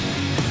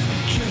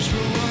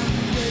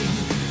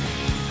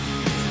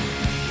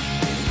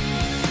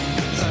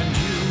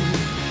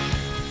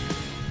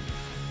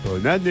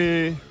Bonne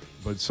année,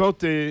 bonne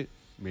santé,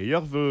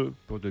 meilleurs vœux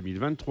pour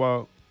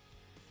 2023.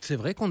 C'est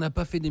vrai qu'on n'a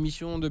pas fait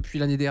d'émission depuis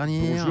l'année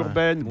dernière. Bonjour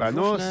Ben. Bonjour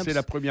non, Schnaps. c'est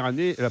la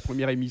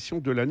première émission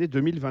de l'année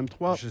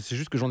 2023. C'est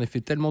juste que j'en ai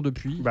fait tellement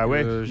depuis. Bah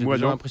ouais, j'ai moi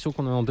déjà non. l'impression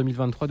qu'on est en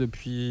 2023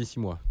 depuis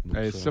 6 mois.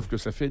 Donc, Sauf que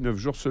ça fait 9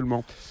 jours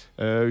seulement.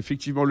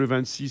 Effectivement, le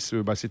 26,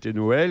 c'était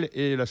Noël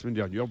et la semaine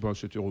dernière,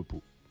 c'était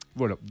repos.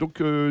 Voilà.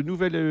 Donc,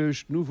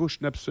 nouveau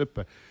Schnaps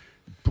Up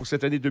pour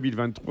cette année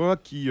 2023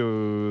 qui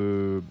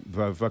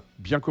va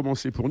bien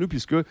commencer pour nous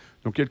puisque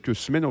dans quelques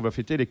semaines, on va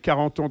fêter les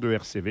 40 ans de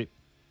RCV.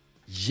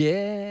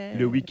 Yeah.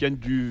 Le week-end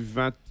du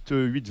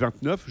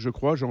 28-29, je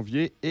crois,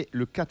 janvier, et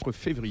le 4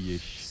 février.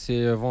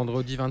 C'est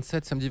vendredi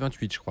 27, samedi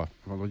 28, je crois.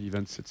 Vendredi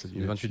 27, samedi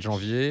Le 28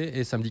 janvier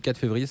et samedi 4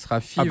 février sera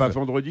FIV.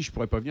 Vendredi, je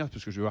pourrais pas venir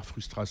parce que je vais avoir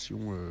frustration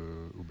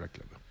au Black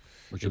Lab.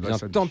 Eh bien,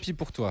 tant pis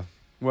pour toi.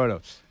 Voilà.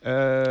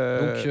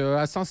 Donc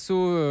à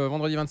Saint-Saul,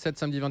 vendredi 27,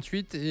 samedi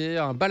 28, et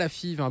un bal à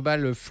FIV, un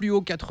bal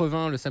fluo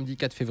 80 le samedi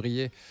 4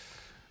 février.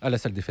 À la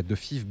salle des fêtes de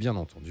FIV, bien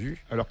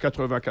entendu. Alors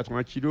 80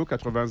 kilos,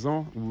 80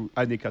 ans ou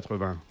années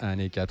 80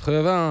 Années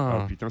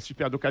 80. Oh putain,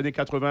 super. Donc années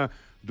 80,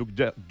 donc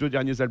 2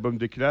 derniers albums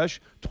des Clash,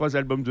 3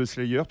 albums de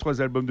Slayer,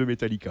 3 albums de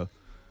Metallica.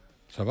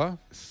 Ça va ?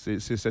 C'est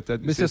cette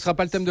année. Mais ce ne sera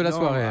pas le thème de la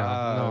soirée.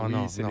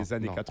 C'est les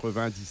années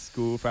 80,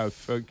 disco,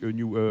 funk,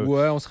 new.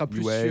 Ouais, on sera plus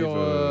wave, sur.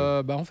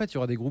 En fait, il y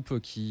aura des groupes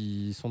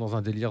qui sont dans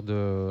un délire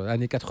de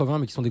années 80,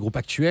 mais qui sont des groupes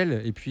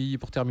actuels. Et puis,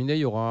 pour terminer,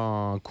 il y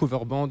aura un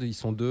cover band. Ils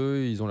sont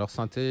 2, ils ont leur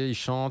synthé, ils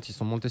chantent, ils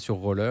sont montés sur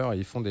roller et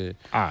ils font des.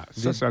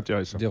 C'est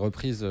intéressant. Des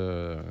reprises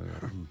de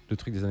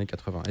trucs des années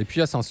 80. Et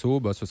puis à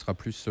Saint-Saul, ce sera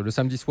plus. Le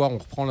samedi soir, on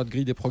reprend notre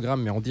grille des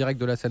programmes, mais en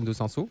direct de la scène de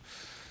Saint-Saul.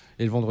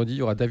 Et le vendredi, il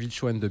y aura David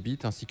Show and the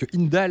Beat ainsi que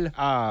Indal.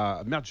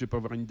 Ah merde, je vais pas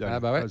voir Indal. Ah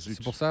bah ouais,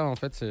 c'est pour ça en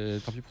fait,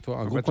 tant pis pour toi.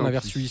 Un groupe tant qu'on avait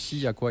pis. reçu ici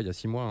il y a quoi ? Il y a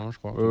 6 mois, je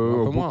crois.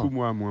 Beaucoup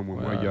moins.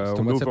 Ouais, Il y a c'était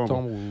en au mois de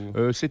novembre.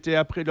 septembre. C'était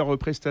après leur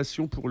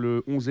prestation pour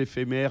le 11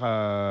 éphémère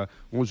à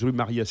 11 rue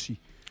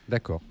Mariassi.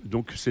 D'accord.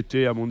 Donc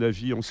c'était à mon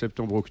avis en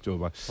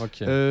septembre-octobre.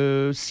 Ok.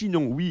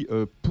 Sinon, oui,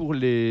 pour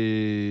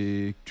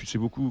les... Tu sais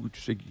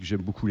que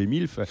j'aime beaucoup les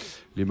MILF,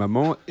 les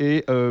mamans.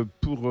 Et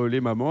pour les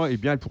mamans, eh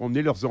bien, elles pourront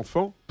emmener leurs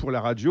enfants pour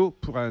la radio,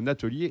 pour un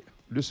atelier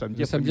le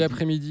samedi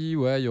après-midi,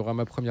 ouais, il y aura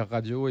ma première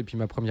radio et puis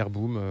ma première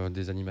boom,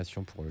 des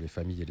animations pour les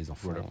familles et les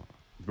enfants. Voilà.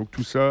 Donc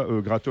tout ça,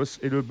 gratos.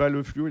 Et le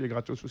bal fluo, il est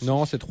gratos aussi ?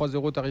 Non, c'est 3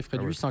 € tarif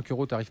réduit, ouais. 5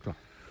 € tarif plein.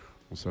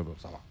 Bon, ça va.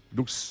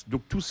 Donc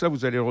tout ça,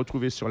 vous allez le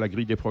retrouver sur la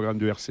grille des programmes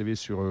de RCV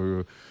sur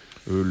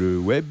le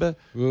web.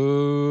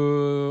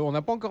 On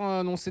n'a pas encore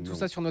annoncé tout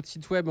ça sur notre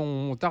site web.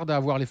 On tarde à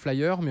avoir les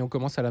flyers, mais on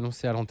commence à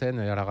l'annoncer à l'antenne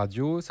et à la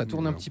radio. Ça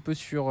tourne un petit peu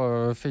sur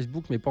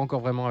Facebook, mais pas encore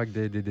vraiment avec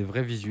des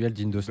vrais visuels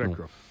dignes de ce nom.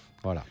 D'accord.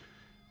 Voilà.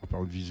 En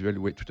parlant de visuel,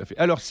 oui, tout à fait.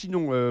 Alors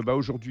sinon,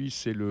 aujourd'hui,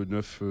 c'est le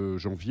 9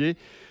 janvier.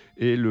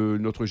 Et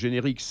notre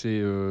générique,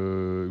 c'est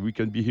We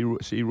Can Be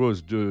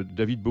Heroes de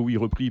David Bowie,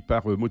 repris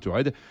par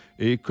Motorhead.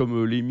 Et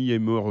comme Lemmy est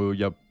mort il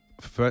y a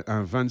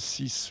un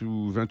 26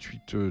 ou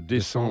 28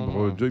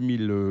 décembre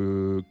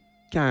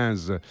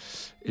 2015,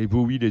 et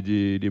Bowie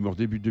il est mort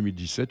début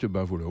 2017,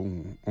 voilà,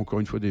 encore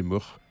une fois des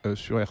morts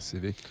sur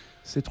RCV.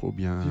 C'est trop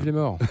bien. Vive les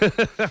morts.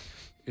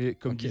 Et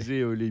comme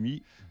disait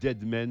Lemmy,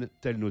 Dead Men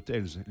Tell No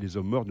Tales. Les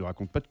hommes morts ne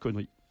racontent pas de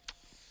conneries.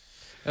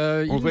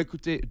 On va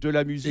écouter de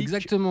la musique.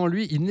 Exactement,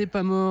 lui, il n'est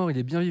pas mort, il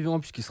est bien vivant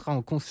puisqu'il sera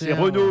en concert.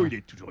 C'est Renaud, il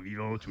est toujours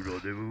vivant, toujours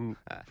debout.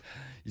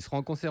 Il sera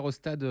en concert au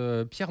stade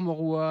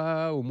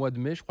Pierre-Mauroy au mois de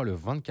mai, je crois le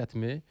 24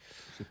 mai.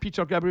 C'est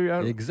Peter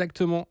Gabriel.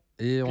 Exactement.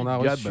 Et on a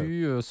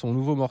reçu son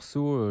nouveau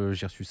morceau,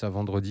 j'ai reçu ça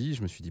vendredi,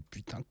 je me suis dit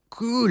putain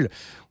cool,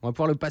 on va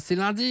pouvoir le passer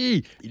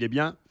lundi. Il est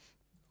bien.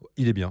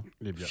 Il est bien.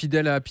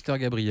 Fidèle à Peter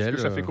Gabriel.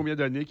 Parce que ça fait combien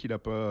d'années qu'il n'a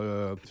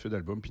pas fait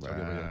d'album, Peter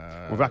Gabriel ?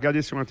 On va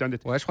regarder sur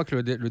Internet. Ouais, je crois que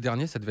le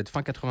dernier, ça devait être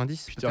fin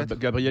 90. Peter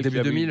Gabriel,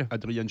 début 2000.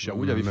 Adrian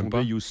Sherwood avait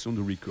fondé Use Sound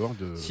Record.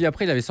 Si,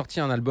 après, il avait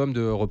sorti un album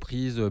de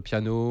reprises,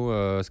 piano,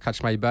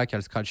 Scratch My Back,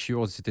 I'll Scratch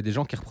Yours. C'était des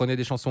gens qui reprenaient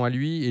des chansons à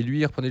lui, et lui,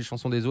 il reprenait des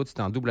chansons des autres.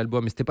 C'était un double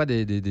album, mais c'était pas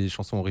des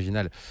chansons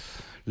originales.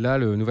 Là,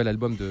 le nouvel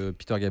album de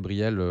Peter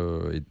Gabriel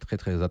est très,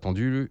 très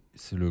attendu.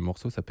 Le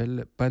morceau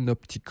s'appelle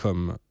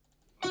Panopticon.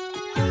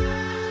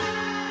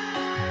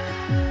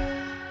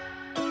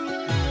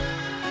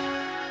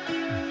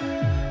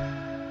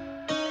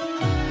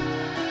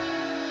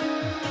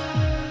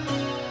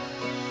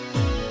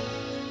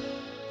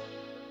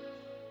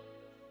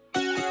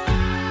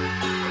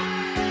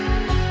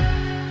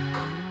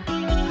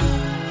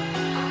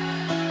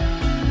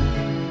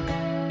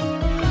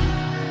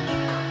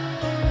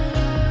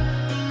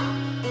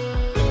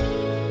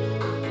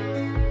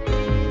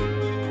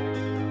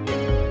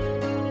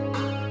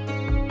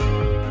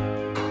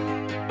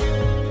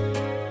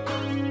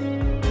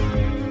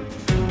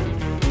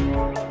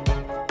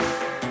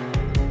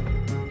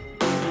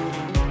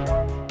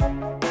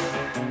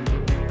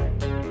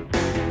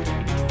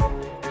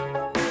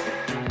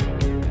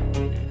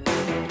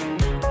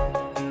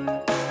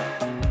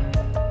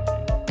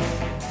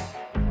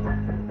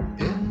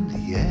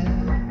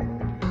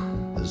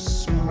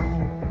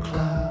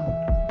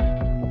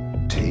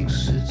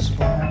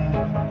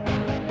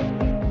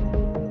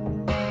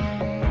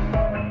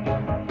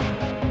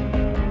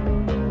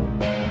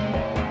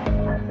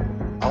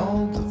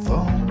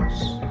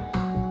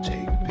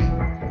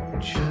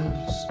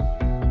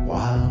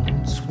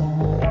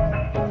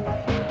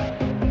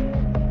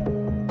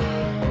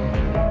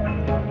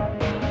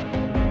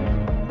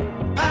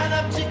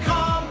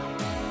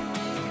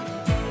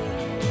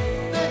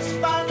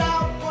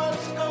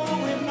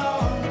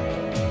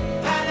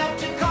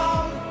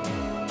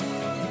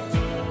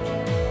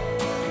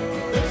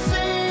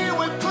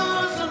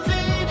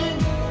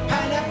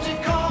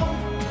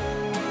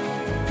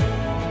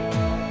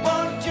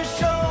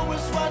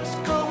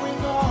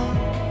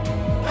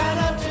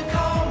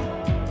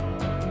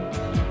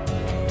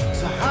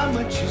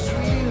 much is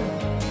real.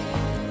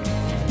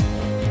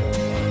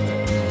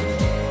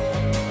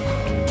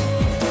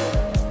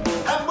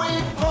 And we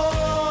pour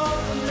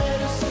the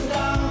medicine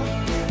down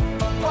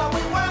while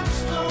we watch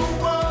the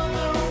world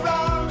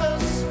around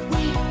us.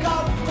 We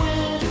got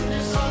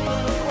witness on the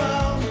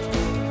ground,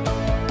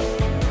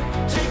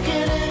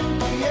 taking in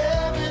the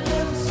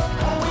evidence,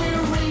 and we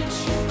reach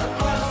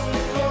across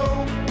the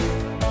globe.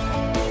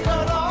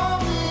 Got all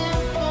the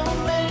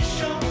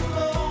information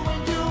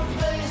flowing, you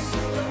face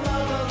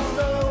another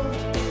load.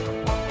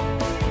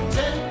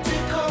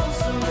 Tentacles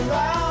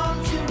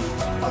around you,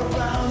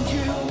 around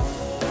you.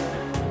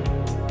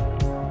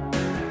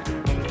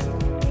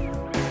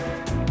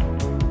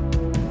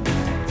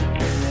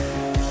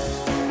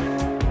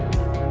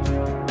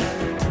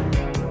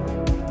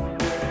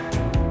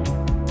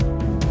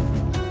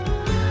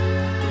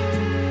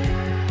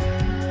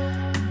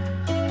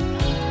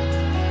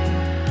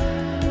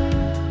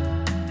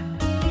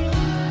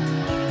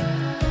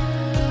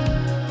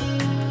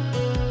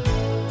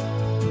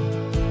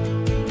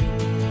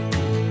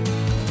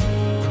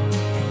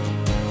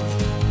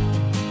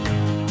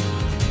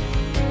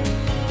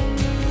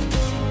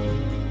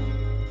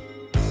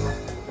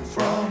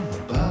 From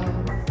above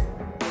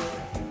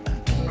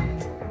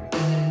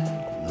and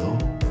below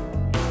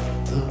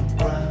the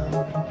ground,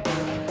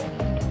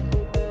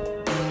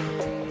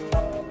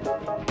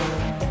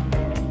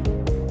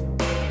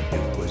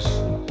 it was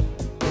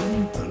in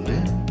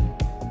Berlin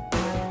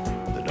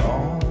that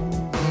all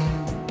the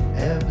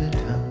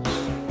evidence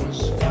was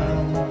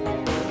found.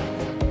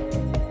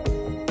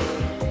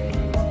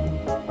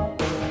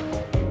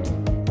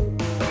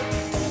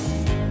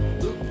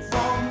 Look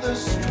from the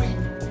street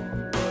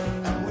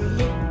and we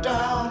look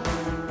down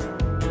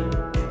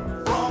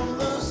from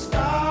the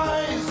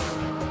skies.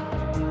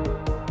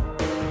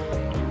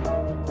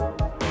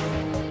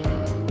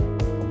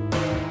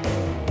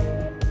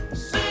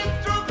 See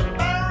through the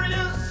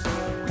barriers,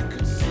 we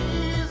could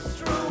see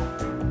through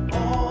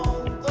all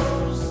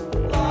those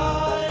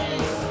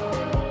lies.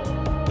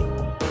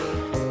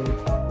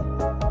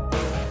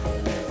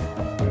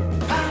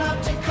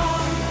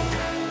 Panopticon,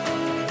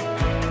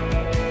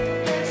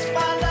 let's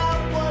find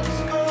out what's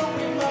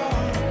going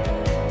on.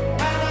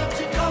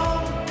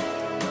 Panopticon,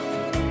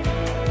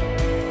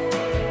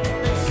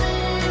 let's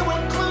see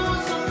what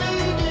clues are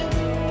leading.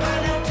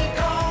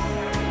 Panopticon,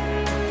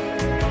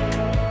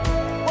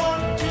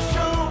 want to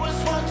show us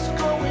what's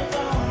going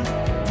on.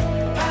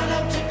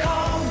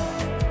 Panopticon,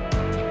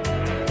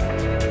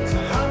 so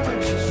how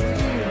much is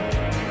real?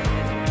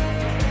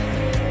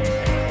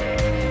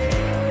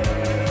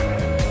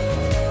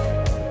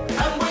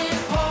 And we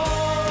pour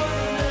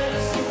the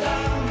medicine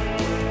down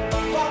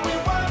while we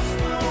watch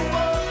the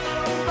world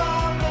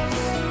around us.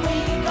 We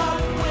got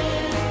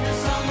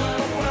witness on the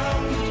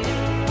ground,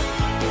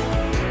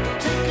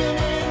 taking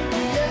in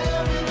the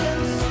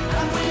evidence,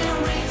 and we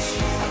reach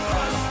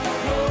across the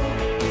globe.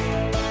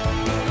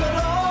 Got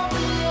all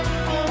the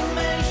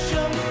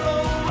information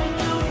flowing,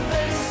 you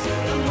face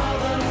the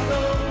mother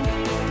lode.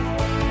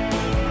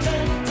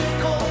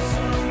 Tentacles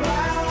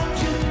around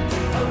you,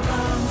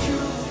 around you, around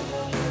you.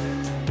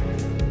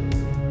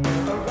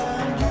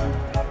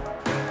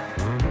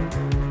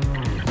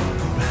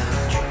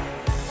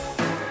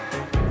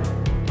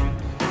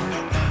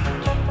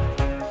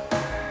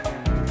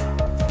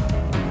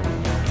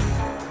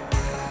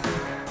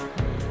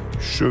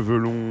 Cheveux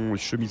longs,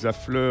 chemise à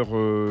fleurs,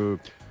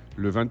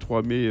 le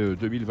 23 mai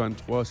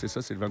 2023, c'est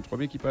ça, c'est le 23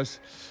 mai qui passe.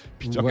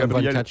 Peter Ouais,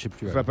 Gabriel 24, je sais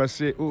plus, ouais. va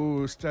passer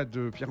au stade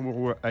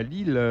Pierre-Mauroy à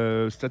Lille,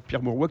 stade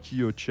Pierre-Mauroy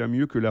qui tient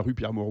mieux que la rue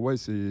Pierre-Mauroy et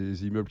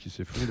ses immeubles qui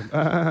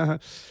s'effondrent.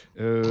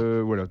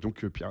 Voilà,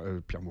 donc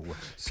Pierre-Mauroy.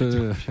 Peter Ça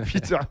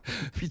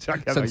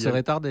ne Gabriel.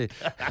 serait tardé.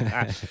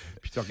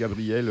 Peter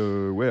Gabriel,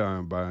 ouais,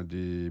 un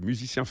des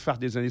musiciens phares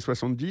des années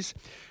 70.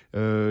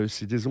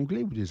 C'est des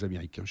Anglais ou des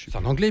Américains, je sais C'est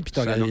pas. un anglais,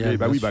 Peter C'est un Gabriel. Anglais,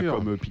 bah bien oui, bah, sûr.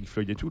 comme Pink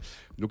Floyd et tout.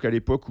 Donc à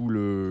l'époque où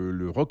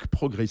le rock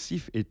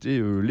progressif était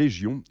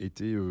légion,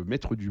 était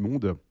maître du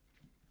monde.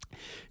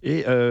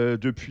 Et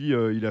depuis,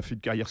 il a fait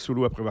une carrière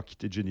solo après avoir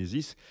quitté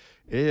Genesis.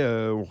 Et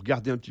on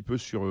regardait un petit peu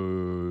sur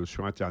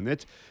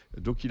Internet.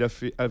 Donc il a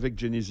fait avec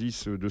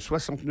Genesis de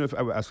 69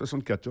 à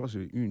 74,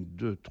 1,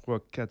 2, 3,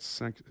 4,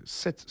 5,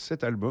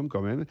 7 albums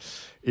quand même.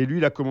 Et lui,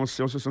 il a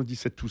commencé en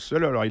 77 tout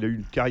seul. Alors il a eu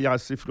une carrière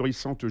assez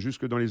florissante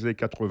jusque dans les années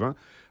 80.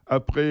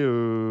 Après,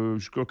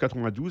 jusqu'en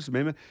 92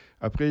 même.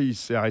 Après, il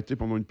s'est arrêté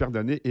pendant une paire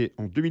d'années. Et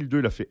en 2002,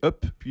 il a fait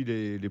Up, puis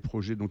les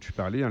projets dont tu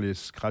parlais, hein, les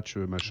Scratch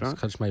machin.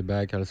 Scratch My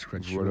Back, I'll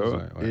Scratch You.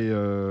 Voilà. Ouais. Et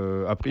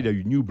après, il a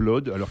eu New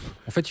Blood. Alors,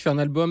 En fait, il fait un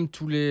album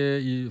tous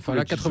les. Enfin, Tous les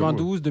là, 10 ans,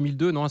 92,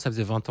 2002, non, ça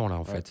faisait 20 ans, là,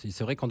 en fait.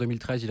 C'est vrai qu'en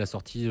 2013, il a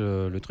sorti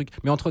le truc.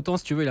 Mais entre-temps,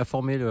 si tu veux, il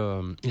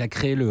a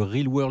créé le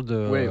Real World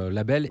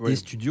label et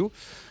studio.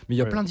 Mais il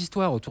y a plein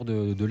d'histoires autour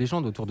de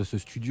légendes autour de ce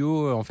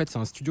studio. En fait, c'est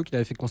un studio qu'il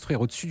avait fait construire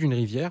au-dessus d'une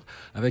rivière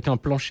avec un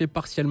plancher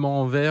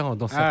partiellement en verre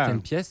dans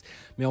certaines pièces.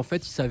 Mais en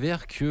fait, il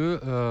s'avère que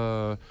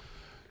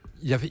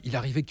il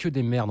arrivait que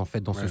des merdes en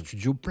fait dans ce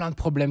studio, plein de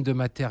problèmes de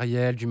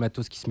matériel, du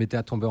matos qui se mettait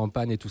à tomber en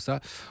panne et tout ça.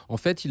 En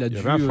fait, il y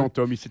avait un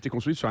fantôme, il s'était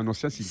construit sur un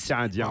ancien cimetière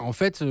indien. En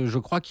fait, je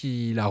crois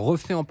qu'il a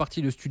refait en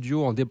partie le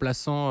studio en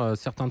déplaçant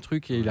certains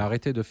trucs et il a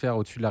arrêté de faire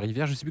au-dessus de la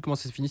rivière. Je sais plus comment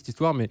c'est fini cette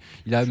histoire, mais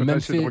il a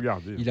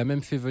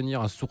même fait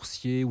venir un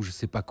sourcier ou je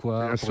sais pas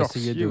quoi pour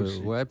essayer de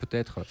aussi. Ouais,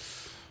 peut-être.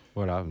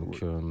 Voilà, donc,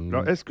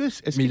 alors,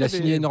 mais il a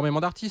signé énormément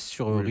d'artistes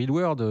sur Real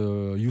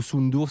World. Youssou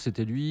N'Dour,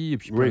 c'était lui, et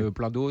puis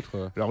plein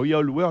d'autres. Alors,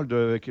 Real World,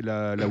 avec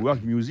la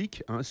World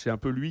Music, hein, c'est un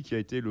peu lui qui a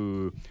été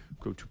le.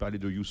 Comme tu parlais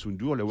de Youssou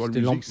N'Dour, la World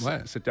Music,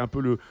 c'était un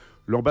peu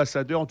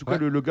l'ambassadeur, en tout cas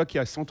le gars qui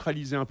a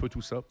centralisé un peu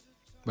tout ça.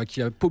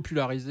 Qui a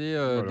popularisé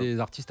des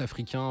artistes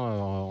africains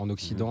en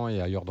Occident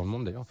et ailleurs dans le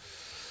monde d'ailleurs.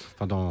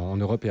 Enfin, en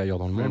Europe et ailleurs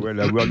dans le monde.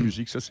 La World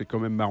Music, ça c'est quand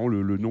même marrant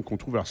le nom qu'on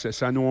trouve. Alors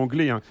c'est un nom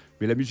anglais, hein,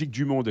 mais la musique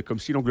du monde, comme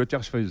si l'Angleterre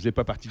ne faisait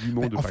pas partie du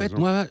monde. En fait,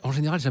 moi, en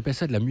général, j'appelle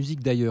ça de la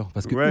musique d'ailleurs,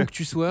 parce que où que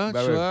tu sois,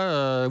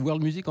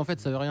 World Music, en fait,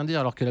 ça veut rien dire,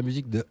 alors que la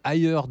musique de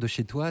ailleurs de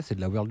chez toi, c'est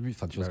de la World Music.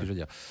 Enfin, tu vois ce que je veux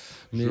dire.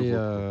 Mais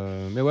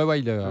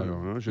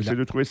j'essaie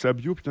de trouver sa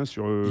bio, putain,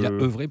 sur. Il a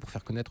œuvré pour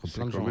faire connaître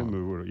plein de gens.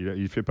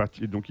 Il fait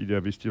partie, donc il est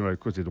investi dans la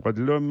cause des droits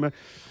de l'homme,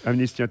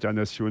 Amnesty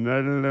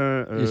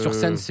International. Et sur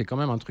scène, c'est quand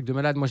même un truc de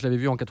malade. Moi, je l'avais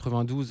vu en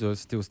 92.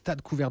 C'était au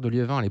Stade Couvert de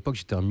Liévin. À l'époque,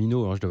 j'étais un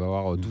minot. Hein, je devais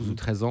avoir 12 ou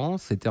 13 ans.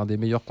 C'était un des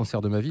meilleurs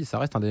concerts de ma vie. Ça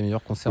reste un des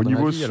meilleurs concerts de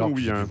ma vie. Alors,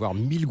 j'ai pu voir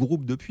 1000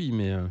 groupes depuis.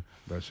 Mais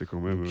c'est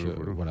quand même.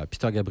 Voilà,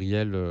 Peter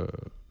Gabriel.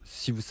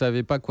 Si vous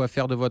savez pas quoi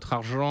faire de votre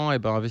argent,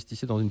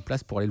 investissez dans une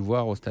place pour aller le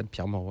voir au Stade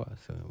Pierre-Mauroy.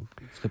 Vous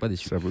ne serez pas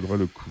déçus. Ça vaudra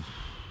le coup.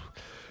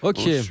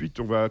 Ensuite,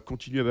 on va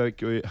continuer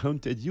avec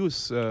Haunted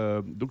Youth,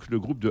 donc le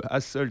groupe de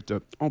Hasselt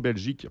en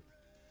Belgique,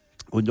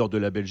 au nord de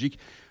la Belgique,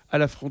 à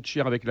la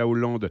frontière avec la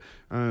Hollande,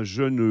 un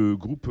jeune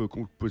groupe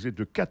composé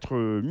de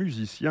 4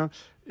 musiciens.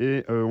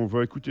 Et on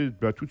va écouter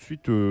tout de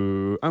suite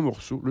un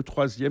morceau, le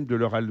 3e de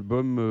leur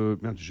album.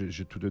 Merde,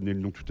 j'ai tout donné le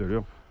nom tout à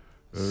l'heure.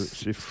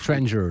 C'est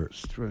Stranger.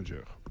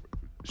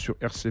 Sur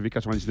RCV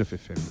 99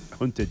 FM.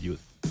 Haunted Youth.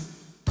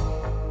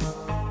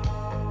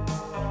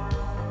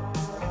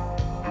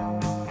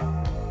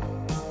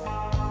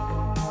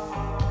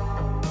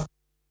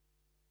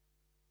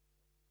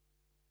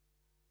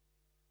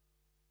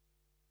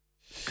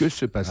 Que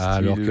se passe-t-il,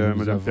 alors que nous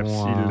Madame avons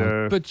Persil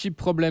un petit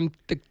problème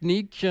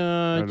technique.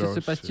 Que se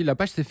passe-t-il? La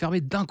page s'est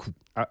fermée d'un coup.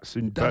 Ah, c'est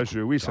une page,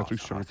 c'est un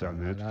truc sur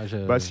Internet.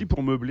 Si,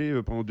 pour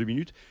meubler pendant 2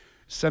 minutes.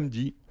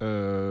 Samedi,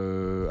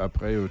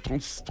 après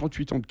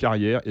 38 ans de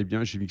carrière,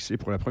 j'ai mixé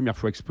pour la première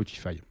fois avec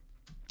Spotify.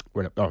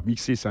 Voilà. Alors,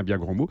 mixer, c'est un bien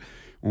grand mot.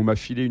 On m'a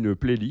filé une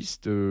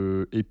playlist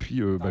et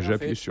puis j'ai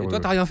appuyé sur. Et toi,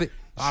 t'as rien fait?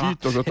 Si, de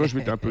temps en temps, je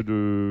mettais un peu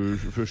de.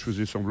 Je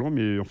faisais semblant,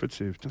 mais en fait,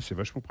 c'est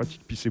vachement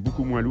pratique. Puis c'est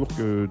beaucoup moins lourd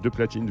que 2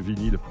 platines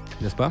vinyle.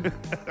 N'est-ce pas?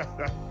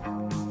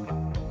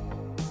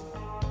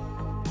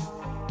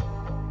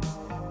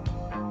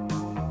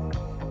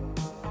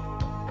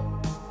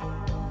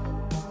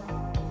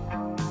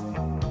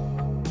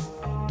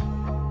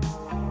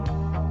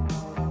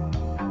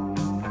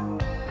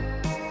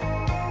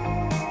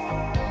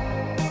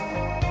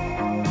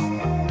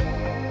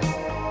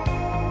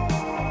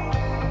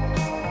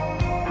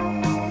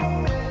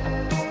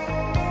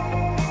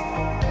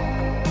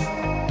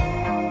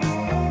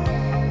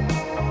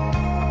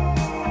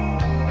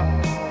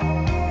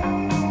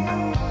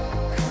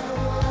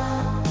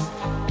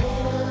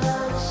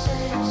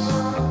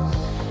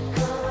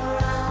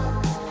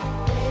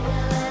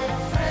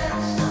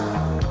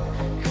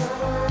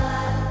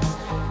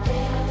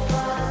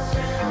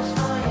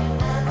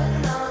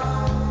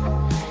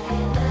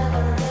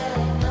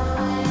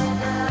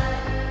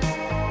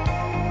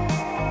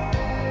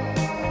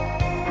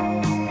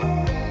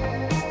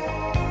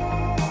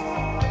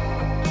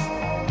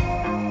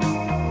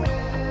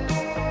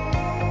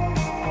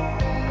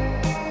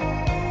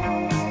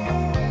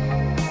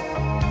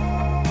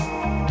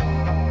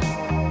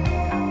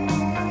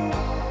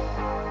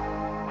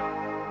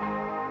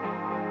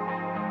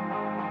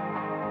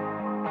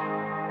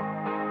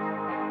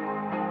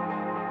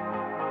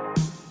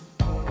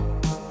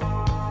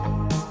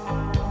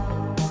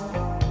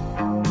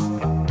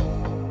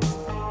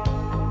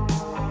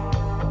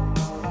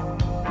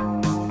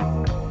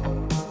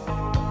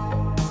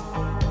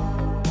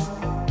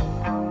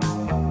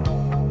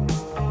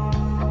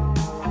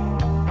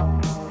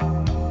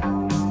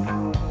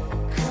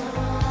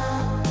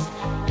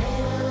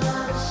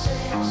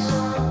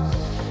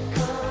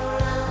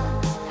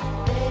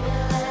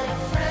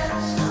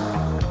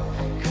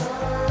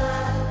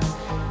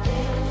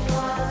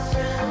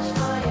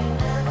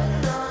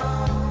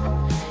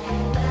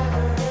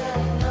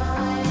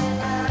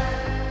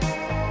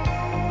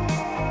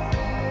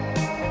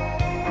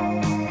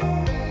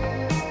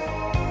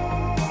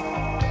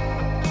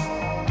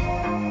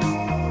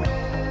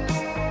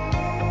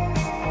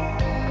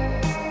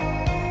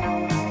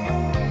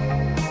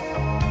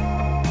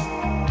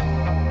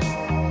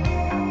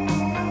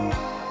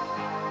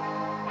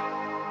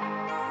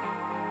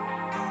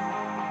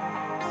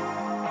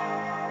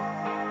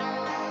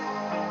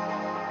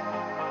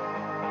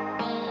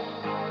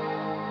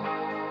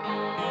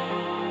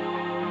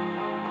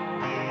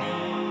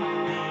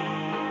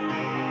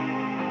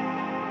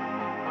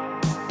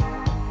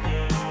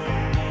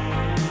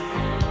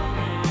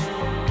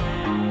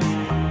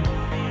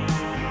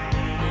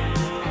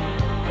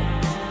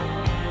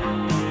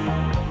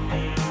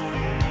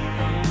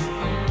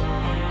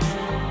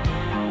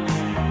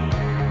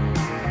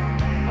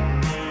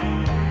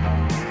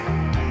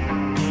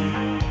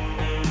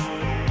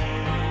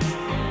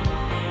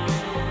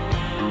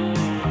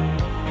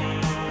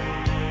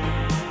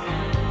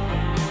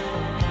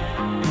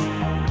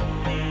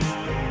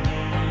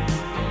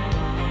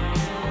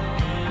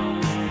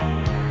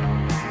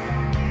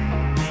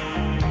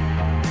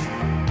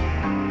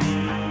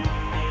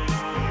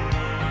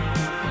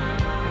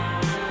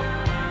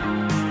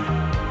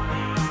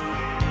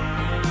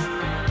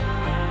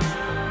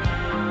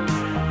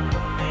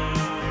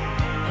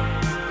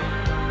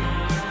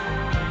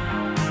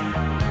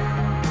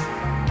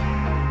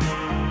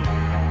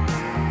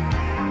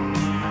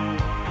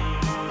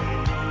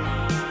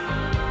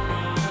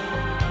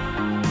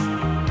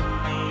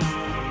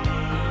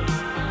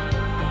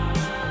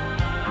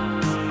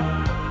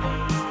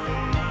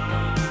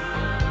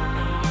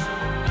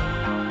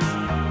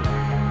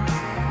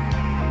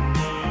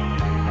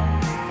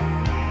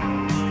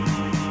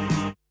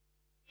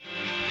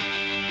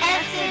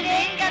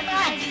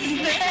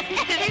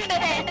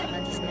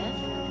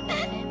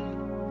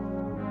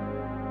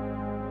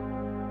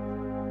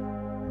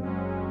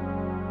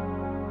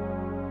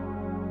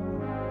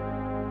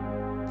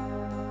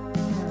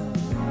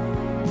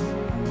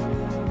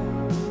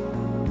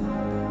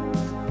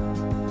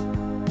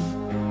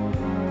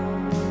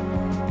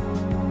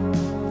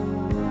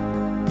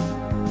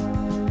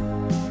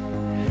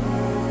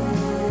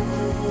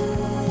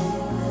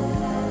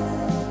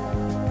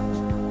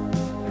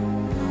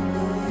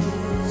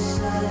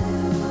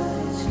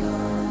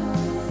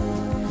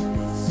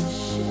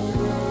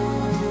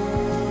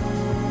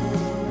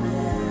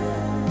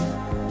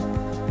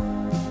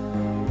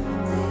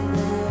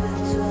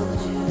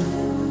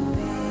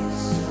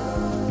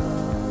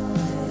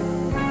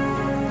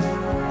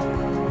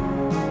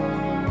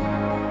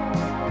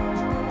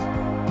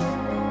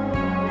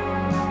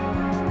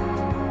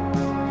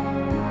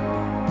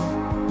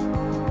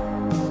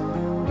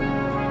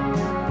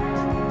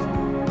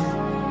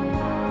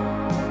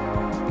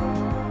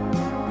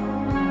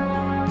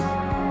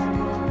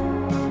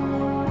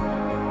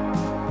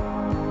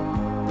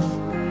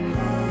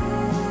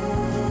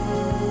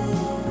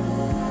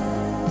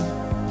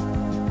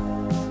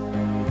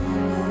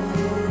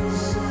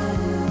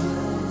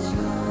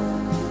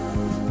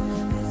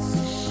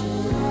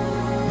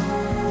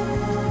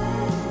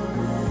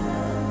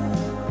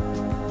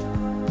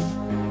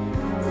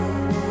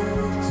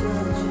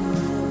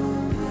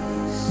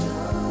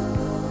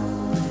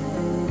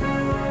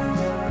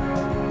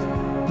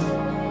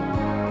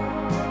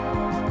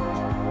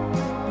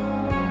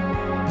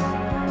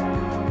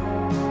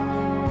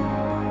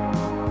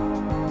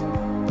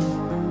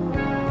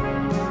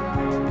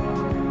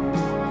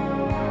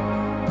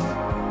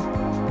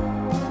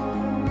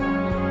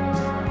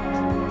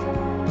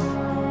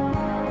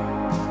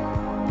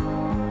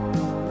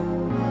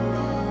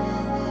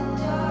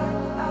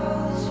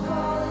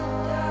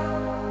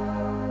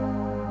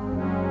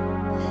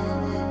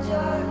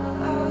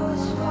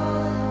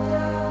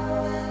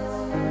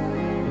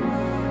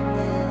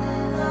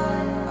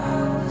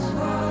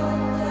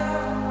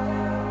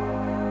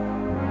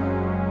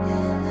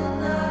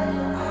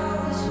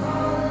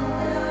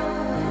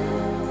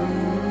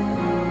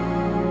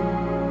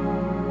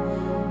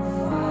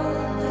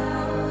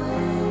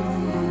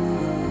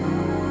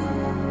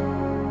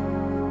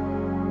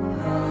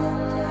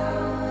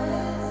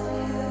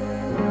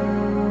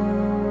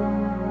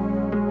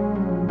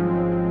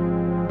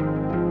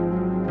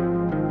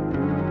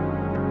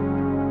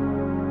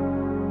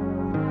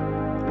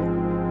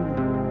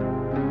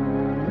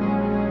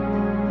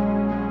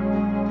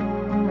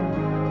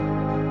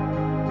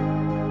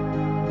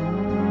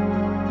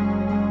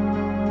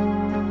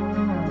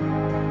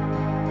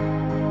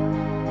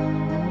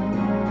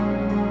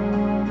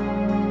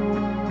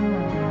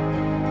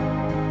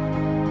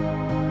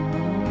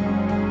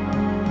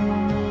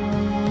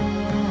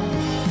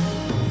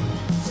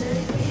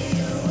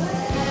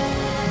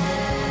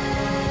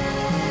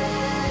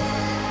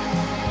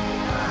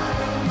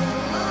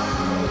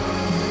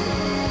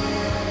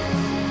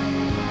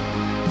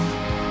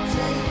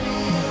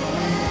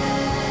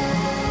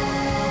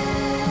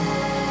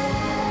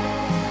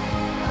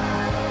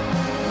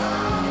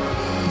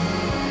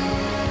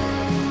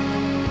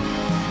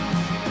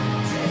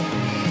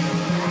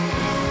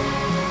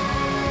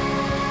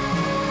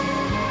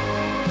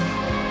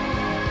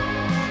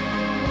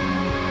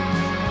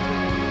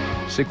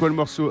 C'est quoi le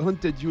morceau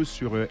Haunted You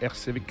sur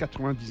RCV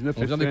 99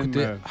 On vient FM.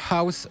 d'écouter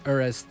House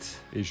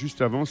Arrest. Et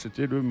juste avant,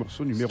 c'était le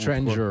morceau numéro 3.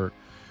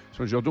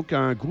 Stranger. Donc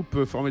un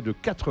groupe formé de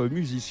 4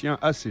 musiciens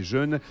assez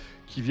jeunes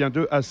qui vient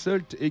de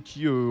Hasselt et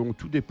qui ont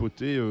tout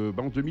dépoté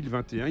en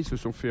 2021. Ils se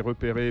sont fait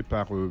repérer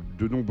par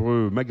de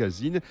nombreux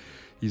magazines.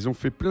 Ils ont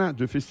fait plein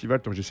de festivals.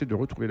 Attends, j'essaie de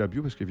retrouver la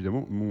bio parce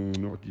qu'évidemment, mon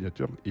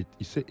ordinateur,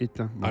 il s'est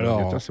éteint.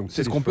 Alors,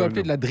 c'est ce qu'on peut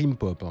appeler de la dream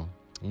pop. Hein.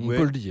 On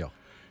peut le dire.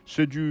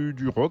 C'est du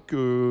rock,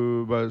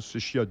 c'est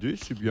chiadé,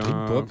 c'est bien.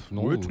 Dream pop,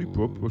 non? Oui, trip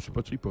pop, c'est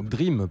pas trip pop.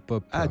 Dream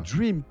pop. Ah,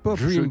 dream pop,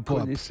 Dream je ne pop.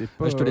 connaissais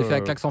pas. Je te l'ai fait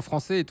avec l'accent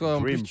français et toi,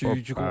 en Dream plus, pop,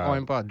 tu comprends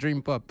même pas.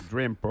 Dream pop.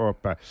 Dream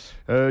pop.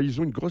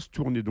 Ils ont une grosse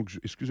tournée, donc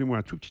excusez-moi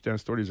un tout petit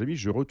instant, les amis.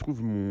 Je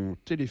retrouve mon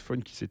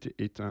téléphone qui s'était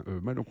éteint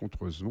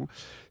malencontreusement.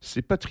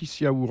 C'est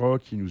Patricia Oura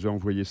qui nous a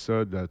envoyé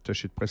ça,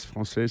 d'attachée de presse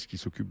française qui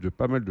s'occupe de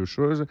pas mal de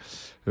choses,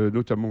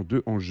 notamment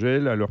de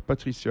Angèle. Alors,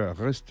 Patricia,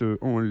 reste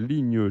en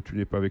ligne. Tu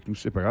n'es pas avec nous,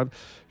 c'est pas grave.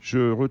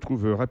 Je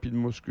retrouve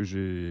rapidement ce que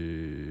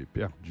j'ai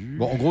perdu.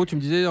 Bon, en gros, tu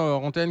me disais,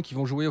 Antenne, qu'ils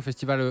vont jouer au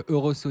festival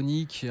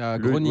Eurosonic à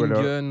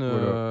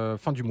Groningen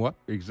fin du mois.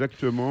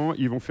 Exactement.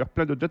 Ils vont faire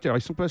plein de dates. Alors,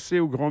 ils sont passés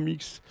au Grand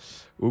Mix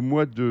au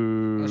mois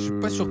de... Je suis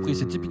pas surpris.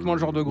 C'est typiquement le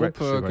genre de groupe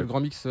que le Grand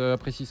Mix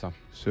apprécie, ça.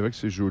 C'est vrai que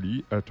c'est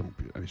joli. Attends,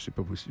 c'est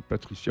pas possible.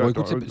 Patricia... Bon,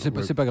 écoute,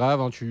 c'est pas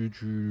grave. Hein, tu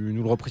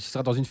nous le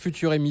repréciseras dans une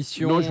future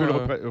émission. Non, je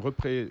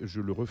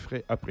le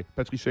referai après.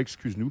 Patricia,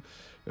 excuse-nous.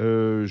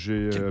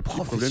 J'ai quel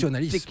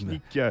professionnalisme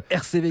technique.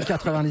 RCV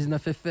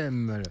 99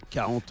 FM.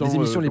 40 ans. Les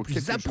émissions les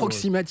plus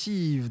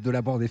approximatives de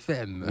la bande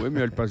FM. Oui, mais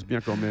elle passe bien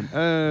quand même.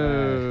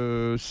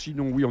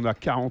 Sinon, oui, on a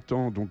 40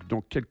 ans. Donc,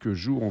 dans quelques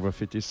jours, on va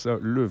fêter ça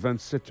le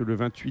 27, le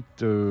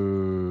 28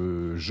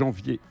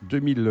 janvier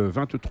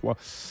 2023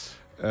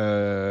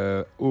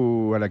 à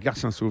la gare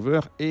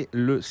Saint-Sauveur et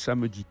le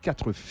samedi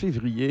 4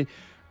 février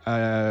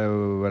à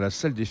la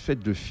salle des fêtes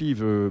de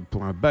Fives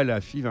pour un bal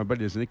à Fives, un bal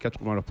des années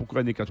 80. Alors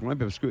pourquoi années 80 ?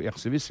 Parce que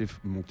RCV s'est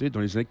monté dans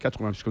les années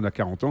 80, puisqu'on a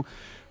 40 ans.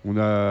 On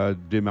a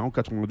démarré en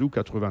 82 ou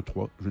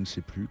 83, je ne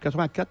sais plus.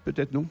 84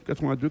 peut-être, non ?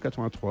 82,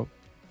 83.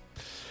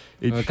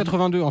 Et puis,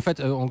 82, en fait,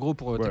 en gros,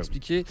 pour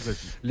t'expliquer,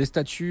 les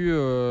statuts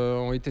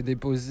ont été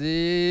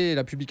déposés.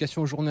 La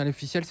publication au journal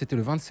officiel, c'était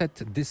le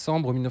 27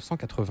 décembre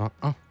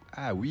 1981.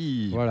 Ah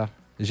oui. Voilà.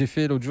 J'ai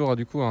fait l'autre jour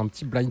du coup un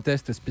petit blind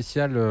test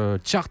spécial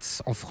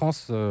charts en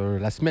France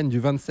la semaine du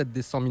 27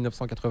 décembre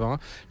 1981.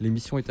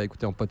 L'émission est à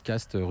écouter en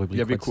podcast rubrique. Il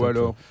y avait quoi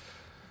alors ?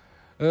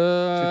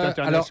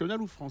 C'était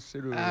international ou français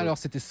Alors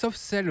c'était Soft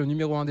Cell, le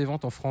numéro 1 des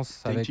ventes en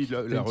France. Avec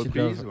la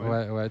reprise.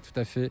 Ouais, tout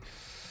à fait.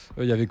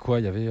 Il y avait quoi ?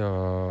 Il y avait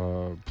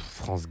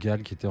France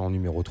Gall qui était en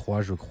numéro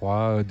 3, je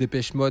crois.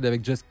 Dépêche Mode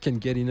avec Just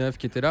Can't Get Enough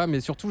qui était là. Mais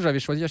surtout,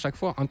 j'avais choisi à chaque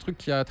fois un truc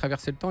qui a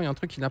traversé le temps et un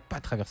truc qui n'a pas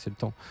traversé le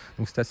temps.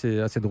 Donc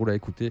c'était assez drôle à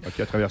écouter.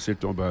 Qui a traversé le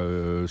temps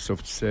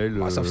Soft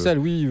Cell. Soft Cell,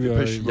 oui.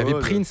 Il y avait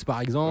Prince, par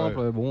exemple.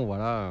 Ouais. Bon,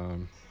 voilà.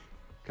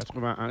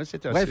 81,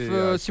 c'était Bref,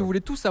 assez... si vous voulez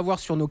tout savoir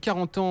sur nos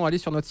 40 ans, allez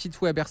sur notre site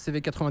web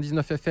RCV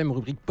 99 FM,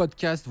 rubrique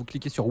podcast, vous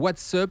cliquez sur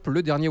WhatsApp.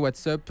 Le dernier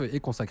WhatsApp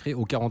est consacré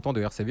aux 40 ans de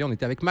RCV. On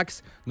était avec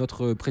Max,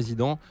 notre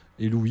président,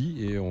 et Louis,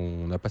 et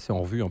on a passé en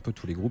revue un peu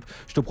tous les groupes.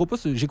 Je te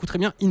propose, j'écouterais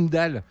bien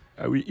Indal.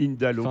 Ah oui,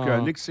 Indal, donc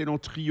un excellent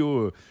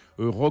trio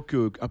rock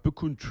un peu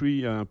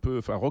country,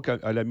 rock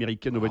à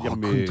l'américaine, on va dire,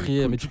 mais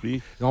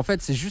country. En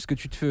fait, c'est juste que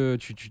tu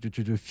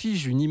te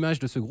figes une image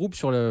de ce groupe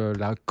sur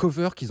la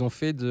cover qu'ils ont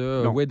fait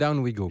de Way Down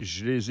We Go.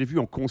 Je les ai vus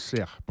en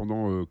concert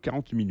pendant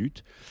 40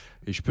 minutes,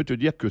 et je peux te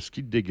dire que ce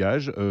qu'ils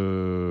dégagent,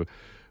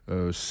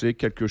 c'est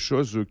quelque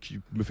chose qui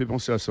me fait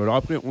penser à ça. Alors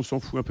après, on s'en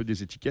fout un peu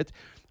des étiquettes.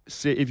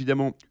 C'est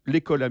évidemment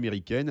l'école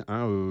américaine.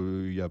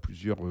 Il y a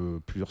plusieurs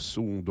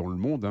sons dans le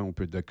monde, on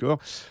peut être d'accord.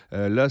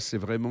 Là, c'est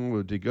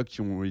vraiment des gars qui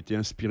ont été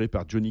inspirés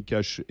par Johnny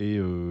Cash et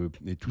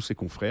tous ses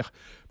confrères.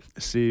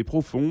 C'est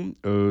profond,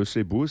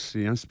 c'est beau,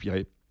 c'est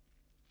inspiré.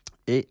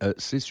 Et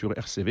c'est sur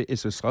RCV. Et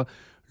ce sera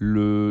c'est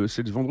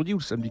le vendredi ou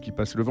le samedi qui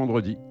passe ? Le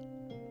vendredi.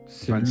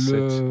 C'est 27.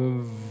 Le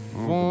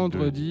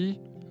vendredi.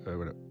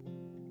 Voilà.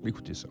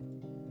 Écoutez ça.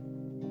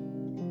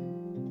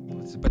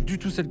 C'est pas du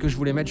tout celle que je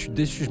voulais mettre, je suis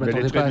déçu, je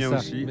m'attendais pas à ça.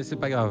 Aussi. Mais c'est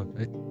pas grave.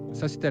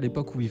 Ça, c'était à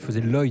l'époque où ils faisaient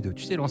Lloyd,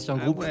 tu sais, l'ancien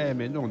groupe. Ouais,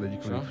 mais non, on a dit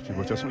qu'on écoutait. De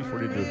toute façon, il faut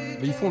les deux.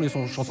 Mais ils font les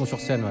chansons sur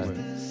scène, ouais.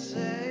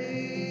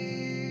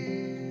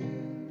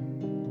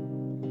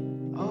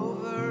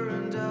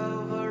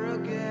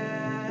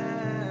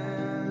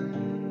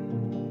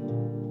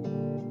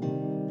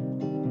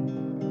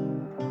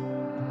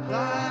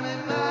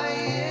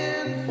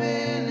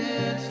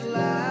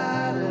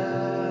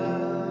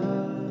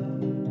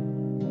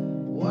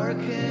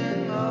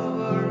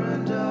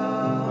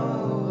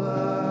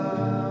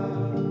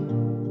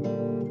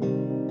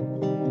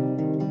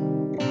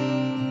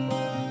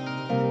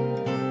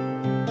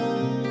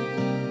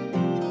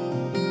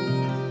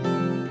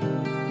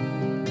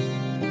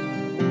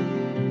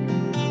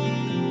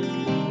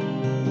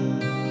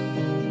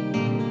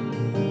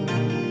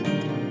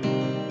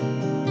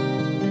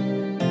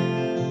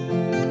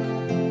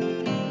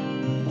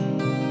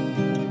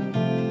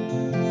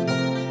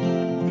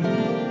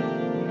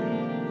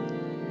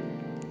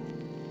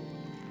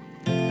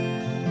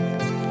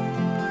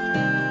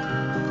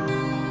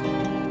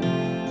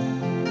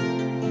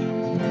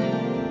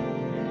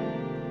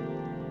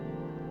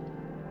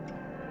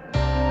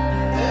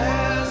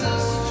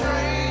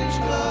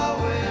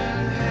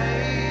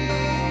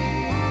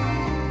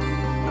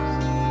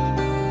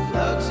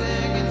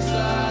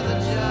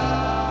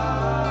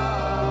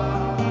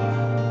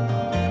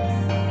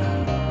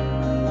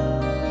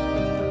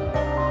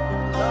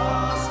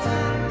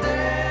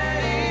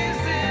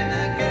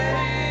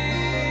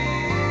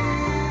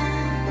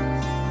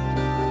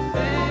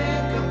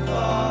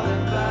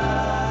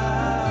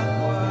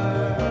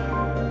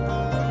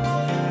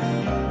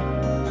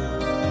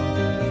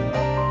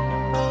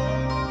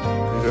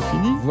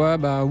 fini. Voilà,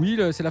 bah oui,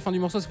 c'est la fin du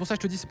morceau. C'est pour ça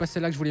que je te dis, c'est pas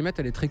celle-là que je voulais mettre.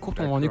 Elle est très courte.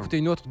 On va en D'accord. écouter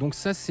une autre. Donc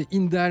ça, c'est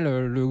Indal,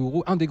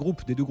 un des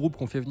deux groupes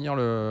qu'on fait venir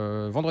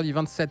le vendredi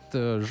 27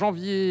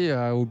 janvier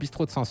au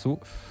bistrot de Saint-Saul.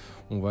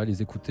 On va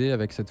les écouter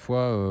avec cette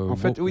fois. En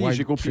fait, oui, Wild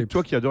j'ai compris. Shape.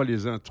 Toi qui adores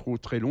les intros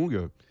très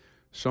longues,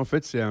 ça en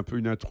fait c'est un peu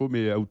une intro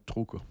mais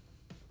outro quoi.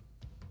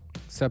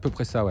 C'est à peu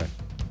près ça, ouais.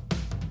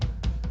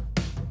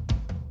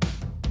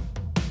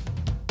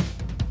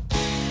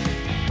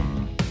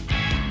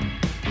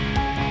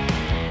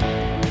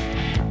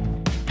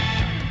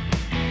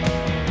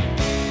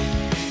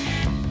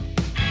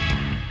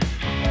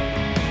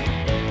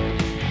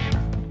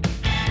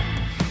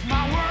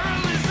 My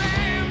world is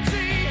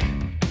empty,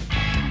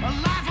 a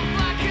life of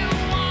black and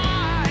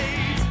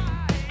white.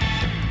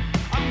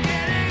 I'm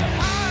getting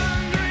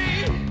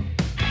hungry,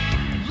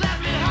 let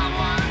me have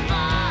one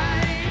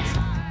bite.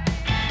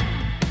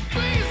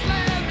 Please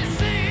let me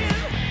see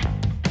it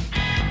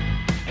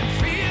and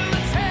feel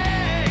the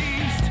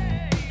taste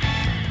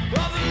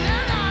of the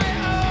land I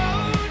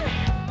own.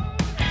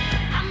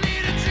 I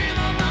need a dream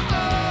of my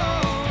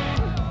own.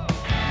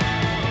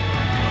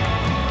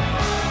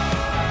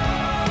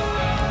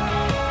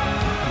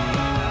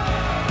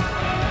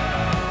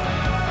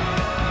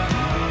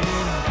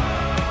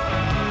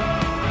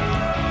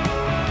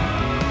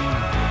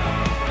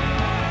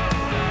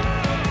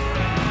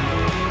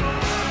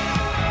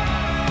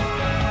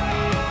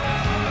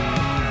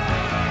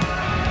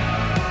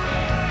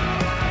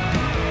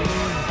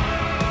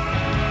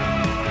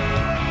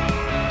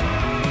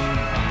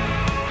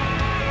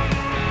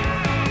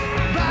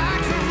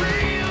 Back to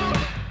real,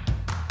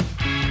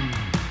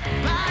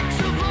 back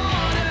to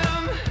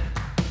boredom.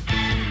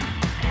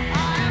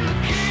 I am the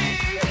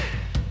king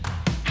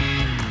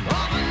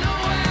of a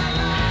nowhere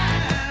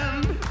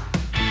land.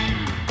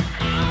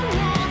 I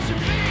want to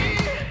be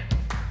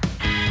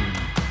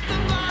the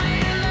body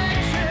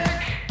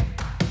electric.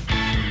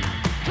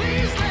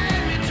 Please let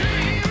me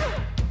dream.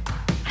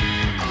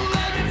 Oh,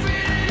 let me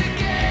feel it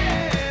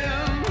again.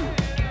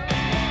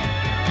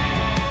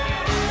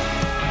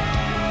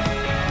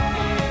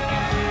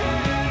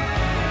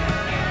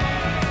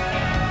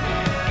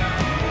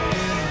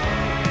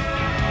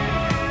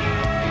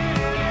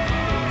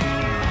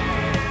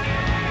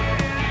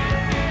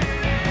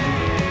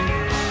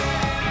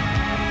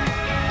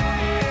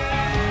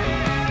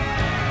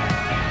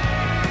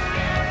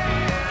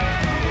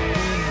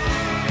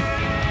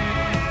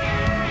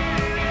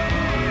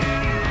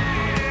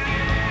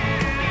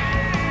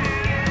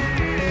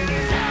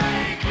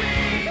 Take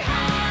me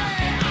high,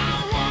 I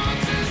want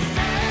to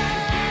stay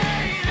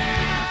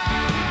there.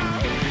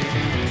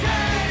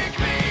 Take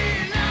me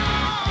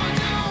now,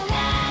 don't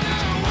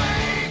wanna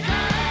wake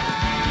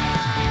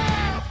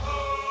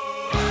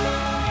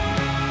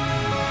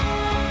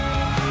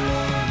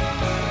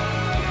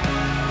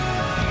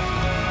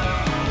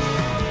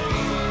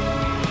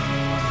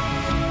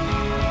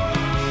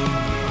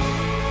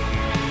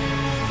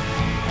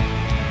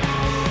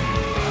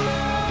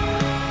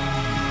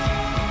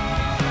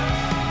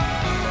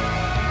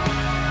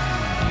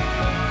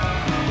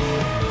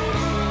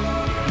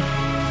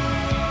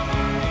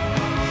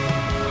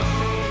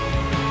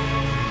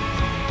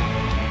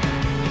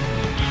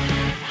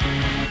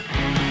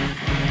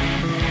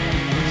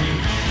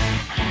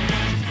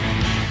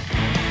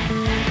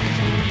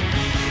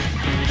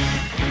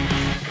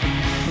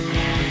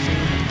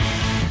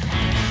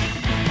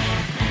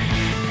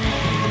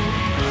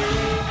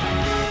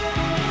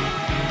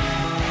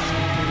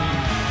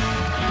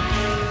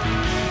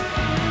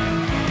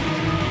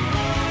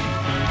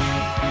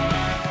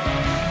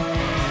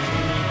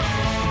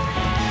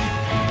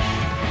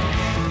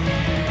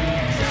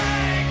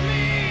Take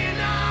me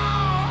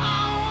now,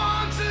 I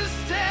want to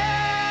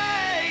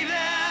stay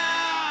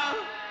there.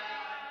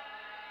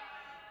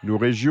 Nos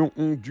régions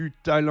ont du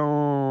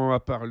talent, à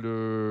part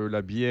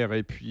la bière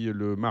et puis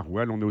le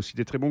maroilles. On a aussi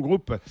des très bons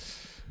groupes.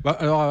 Bah,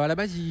 alors à la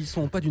base ils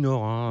sont pas du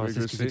Nord, hein. Oui,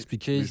 C'est je ce qu'ils sais,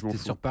 expliquaient. mais Ils je m'en étaient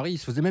fous. sur Paris. Ils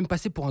se faisaient même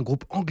passer pour un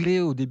groupe anglais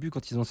au début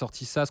quand ils ont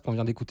sorti ça, ce qu'on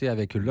vient d'écouter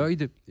avec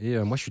Lloyd. Et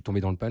moi je suis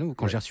tombé dans le panneau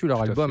quand Ouais, j'ai reçu leur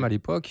tout à album fait. à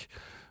l'époque.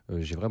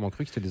 J'ai vraiment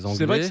cru que c'était des Anglais.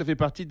 C'est vrai que ça fait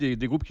partie des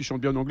groupes qui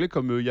chantent bien en anglais,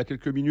 comme il y a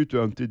quelques minutes,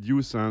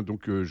 Antedious, hein,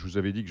 donc je vous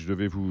avais dit que je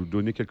devais vous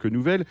donner quelques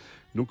nouvelles.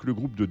 Donc le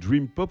groupe de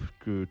Dream Pop,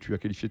 que tu as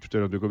qualifié tout à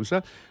l'heure de comme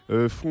ça,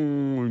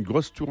 font une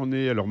grosse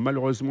tournée. Alors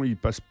malheureusement, ils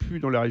passent plus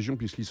dans la région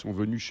puisqu'ils sont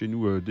venus chez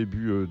nous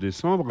début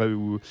décembre,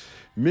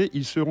 mais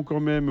ils seront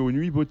quand même aux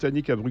Nuits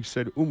Botaniques à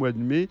Bruxelles au mois de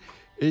mai.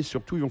 Et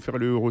surtout, ils vont faire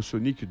le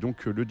Eurosonic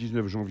donc le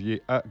 19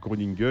 janvier à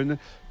Groningen.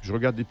 Je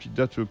regarde des petites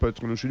dates pas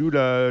trop loin de chez nous.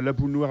 La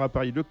Boule Noire à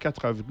Paris le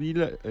 4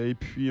 avril. Et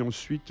puis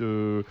ensuite,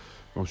 ouais,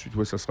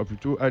 ça sera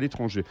plutôt à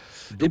l'étranger.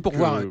 Et pour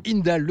voir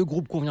Indal, le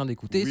groupe qu'on vient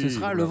d'écouter, oui, ce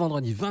sera le voilà.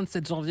 vendredi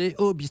 27 janvier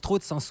au bistrot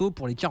de Saint-Saul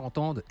pour les 40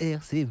 ans de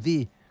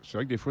RCV. C'est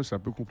vrai que des fois, c'est un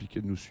peu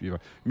compliqué de nous suivre.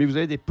 Mais vous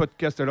avez des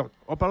podcasts. Alors,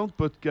 en parlant de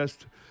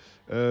podcasts,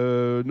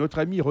 notre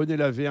ami René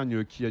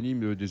Lavergne, qui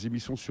anime des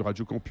émissions sur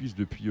Radio Campus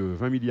depuis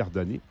 20 milliards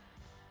d'années,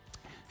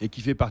 et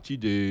qui fait partie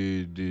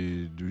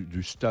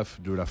du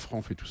staff de la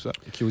France et tout ça.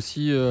 Et qui est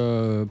aussi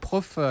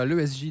prof à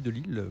l'ESJ de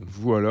Lille.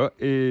 Voilà,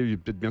 et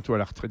peut-être bientôt à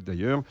la retraite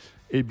d'ailleurs.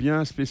 Eh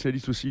bien,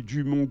 spécialiste aussi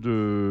du monde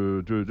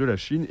de la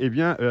Chine, eh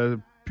bien,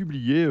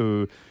 publié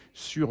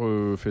sur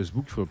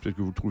Facebook, il faudrait peut-être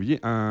que vous le trouviez,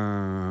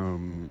 un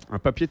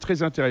papier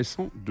très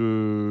intéressant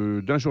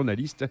d'un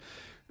journaliste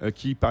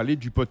qui parlait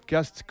du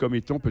podcast comme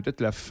étant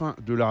peut-être la fin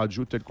de la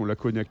radio telle qu'on la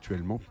connaît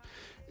actuellement.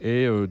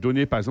 Et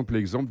donner par exemple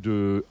l'exemple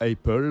de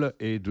Apple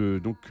et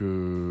de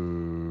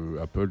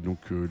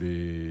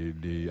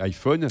les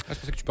iPhones. Je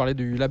pensais que tu parlais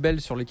du label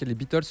sur lequel les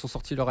Beatles ont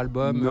sorti leur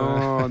album.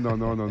 Non.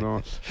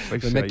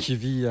 Le mec qui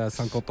vit à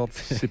 50 ans.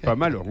 C'est pas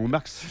mal.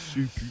 Remarque,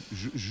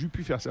 j'ai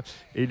pu faire ça.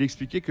 Et il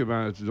expliquait que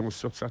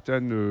sur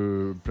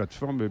certaines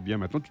plateformes, bien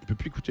maintenant, tu ne peux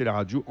plus écouter la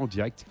radio en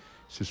direct.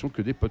 Ce sont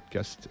que des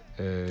podcasts.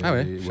 Ah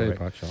ouais, je savais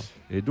pas. Tu vois.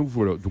 Et donc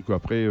voilà. Donc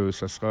après,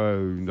 ça sera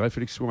une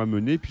réflexion à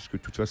mener puisque de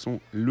toute façon,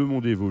 le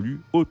monde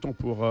évolue. Au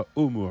tempora,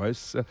 au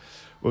mores,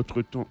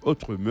 autre temps,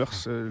 autre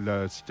mœurs.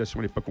 La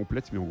citation n'est pas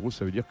complète, mais en gros,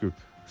 ça veut dire que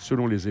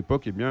selon les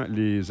époques, eh bien,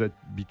 les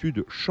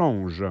habitudes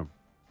changent.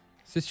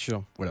 C'est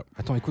sûr. Voilà.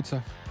 Attends, écoute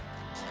ça.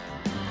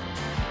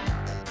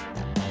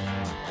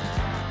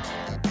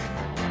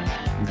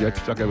 On dirait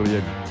Peter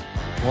Gabriel.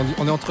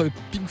 On est entre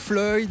Pink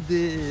Floyd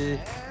et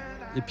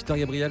Peter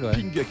Gabriel. Ouais.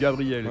 Pink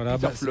Gabriel, Voilà,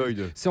 Peter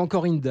Floyd. C'est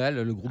encore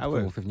Indal, le groupe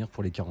ouais. qu'on fait venir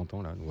pour les 40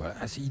 ans. Là. Voilà.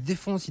 Il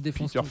défonce. Peter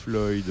tout.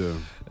 Floyd.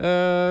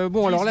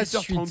 Bon, alors la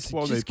 18h33, suite.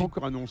 on n'avait pas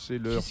encore annoncé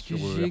l'heure sur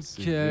Qu'est-ce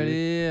que j'ai RCV.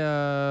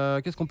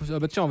 calé Qu'est-ce qu'on peut...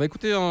 tiens, on va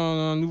écouter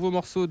un nouveau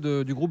morceau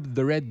du groupe The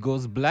Red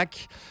Goes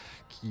Black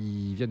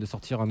qui vient de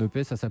sortir un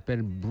EP, ça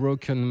s'appelle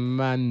Broken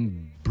Man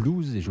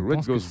Blues et je Red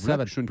pense que Goes ça va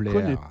Black, te je ne plaire.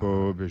 connais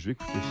pas. Ben, je vais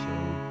écouter ça.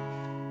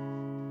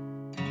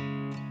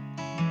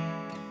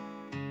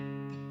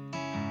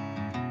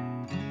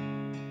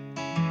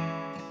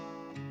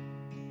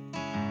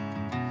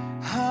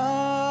 I'm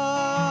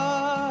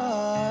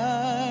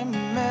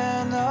a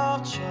man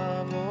of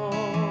trouble.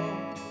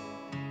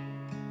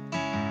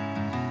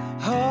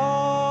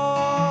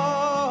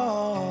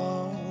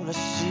 Oh, the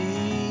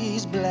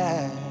sea's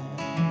black.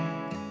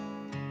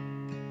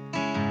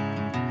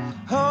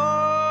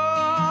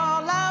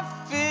 All I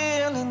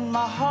feel in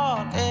my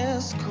heart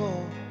is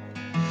cold.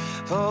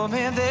 For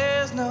me,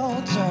 there's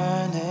no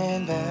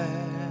turning back.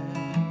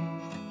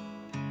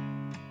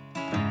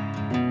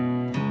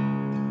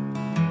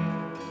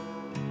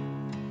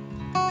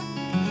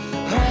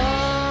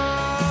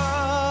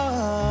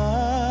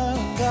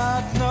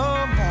 Got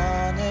no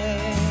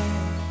money.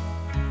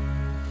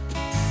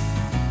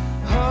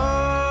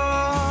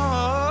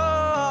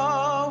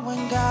 Oh,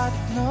 and got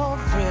no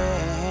friends.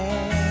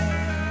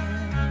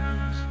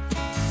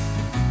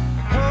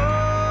 Oh,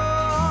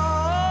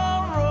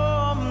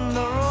 roam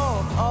the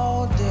road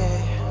all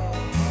day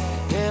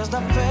is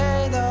the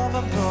fate of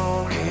a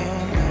broken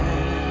man.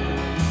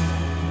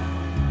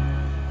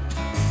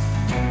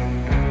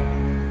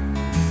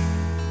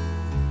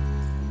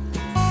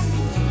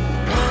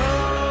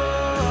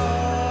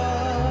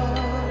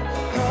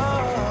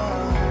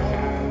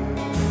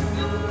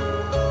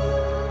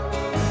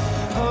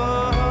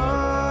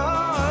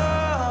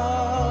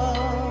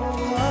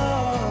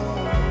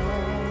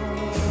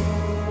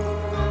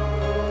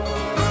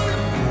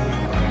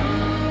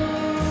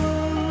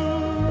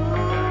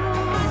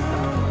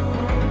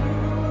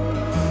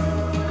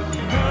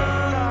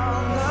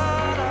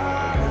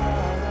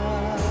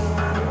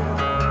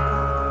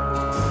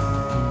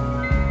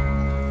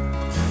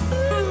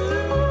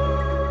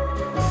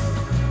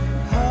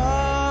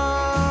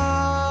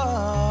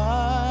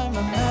 I'm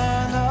a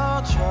man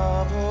of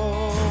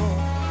trouble.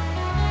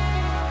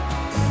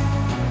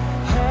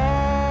 Oh,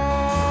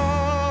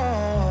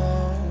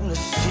 the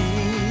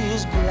sea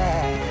is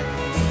black.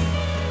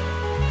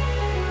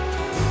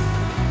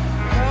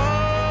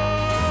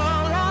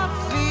 All I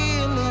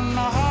feel in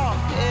my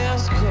heart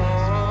is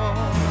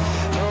cold.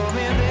 For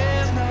me,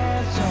 there's no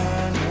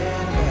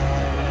turning back.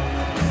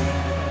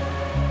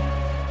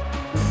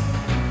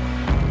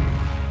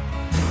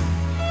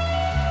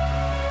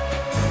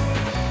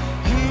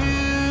 You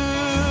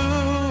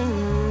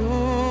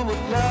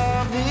would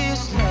love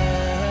this land.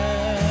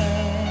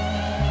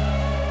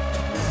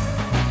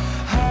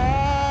 I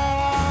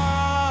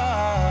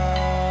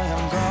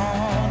am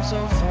gone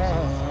so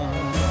far.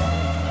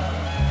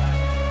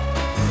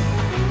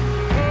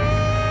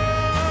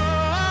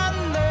 I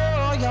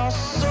know your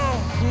soul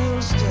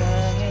will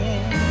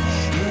stay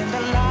in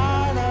the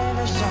light of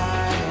a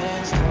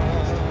shining star.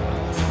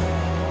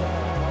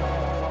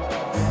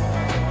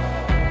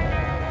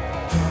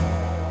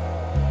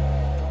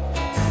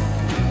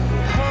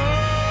 I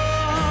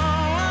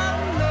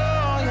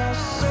know your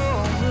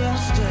soul will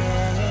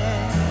stay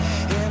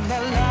in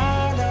the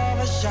light of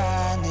a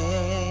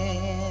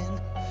shining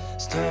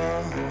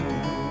star.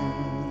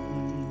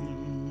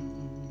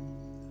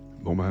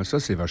 Bon, ben ça,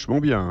 c'est vachement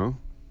bien. Hein.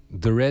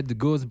 The Red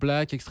Goes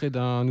Black, extrait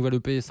d'un nouvel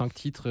EP 5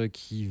 titres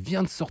qui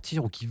vient de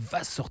sortir ou qui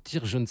va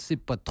sortir, je ne sais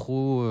pas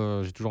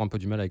trop. J'ai toujours un peu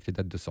du mal avec les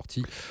dates de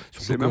sortie.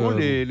 C'est marrant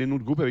les noms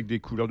de groupes avec des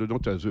couleurs dedans.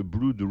 Tu as The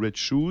Blue, The Red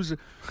Shoes.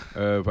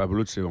 Enfin,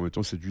 Blood, en même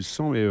temps, c'est du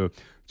sang, mais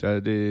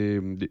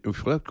il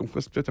faudrait qu'on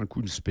fasse peut-être un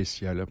coup de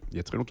spécial. Il y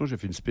a très longtemps, j'ai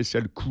fait une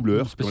spéciale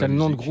couleur. Spécial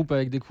nom de groupe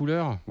avec des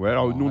couleurs. Ouais,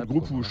 alors nom de ouais,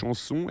 groupe ou ouais.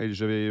 chanson. Et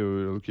j'avais,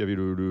 donc il y avait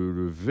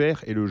le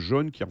vert et le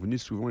jaune qui revenaient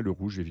souvent, et le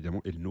rouge,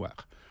 évidemment, et le noir.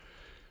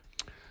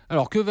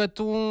 Alors, que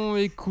va-t-on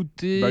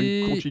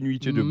écouter Une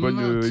continuité de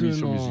bonne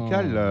émission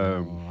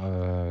musicale.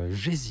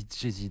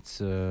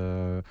 J'hésite.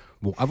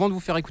 Bon, avant de vous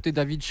faire écouter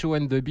David Shaw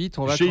and the Beat,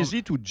 on va...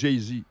 J'hésite ou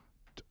Jay-Z?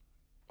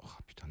 Oh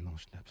putain, non,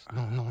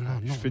 non.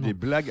 Je fais des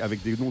blagues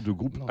avec des noms de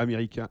groupes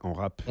américains en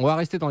rap. On va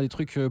rester dans des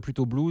trucs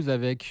plutôt blues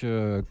avec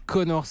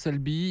Connor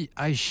Selby,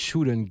 I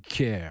Shouldn't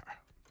Care.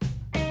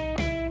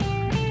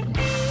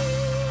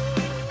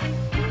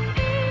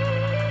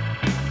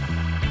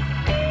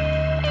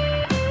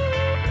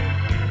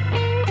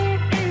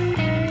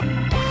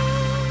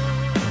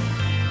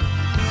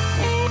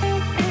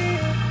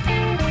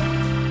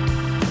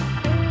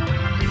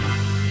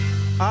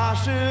 I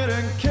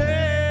shouldn't care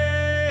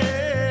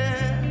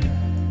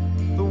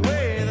the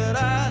way that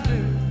I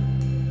do.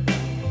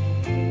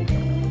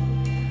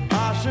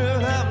 I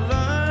should have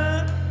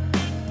learned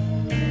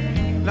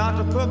not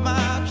to put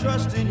my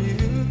trust in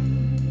you.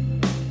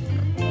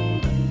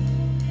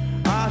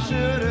 I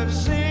should have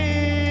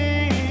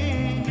seen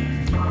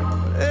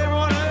what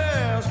everyone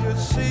else could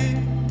see.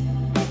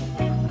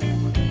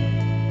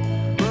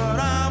 But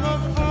I'm a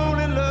fool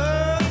in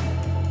love,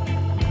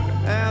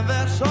 and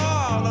that's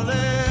all I'll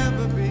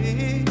ever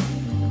be.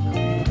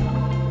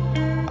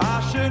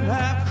 I shouldn't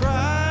have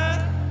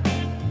cried,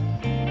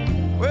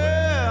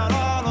 well,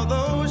 all of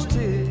those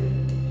tears,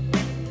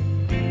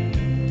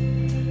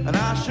 and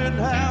I shouldn't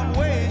have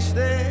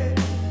wasted,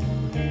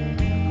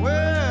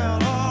 well,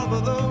 all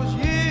of those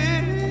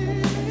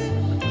years.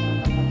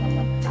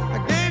 I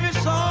gave you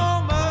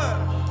so much,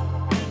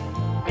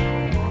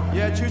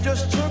 yet you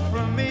just took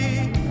from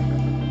me.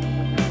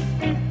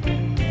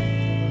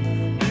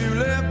 You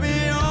left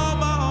me on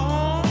my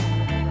own,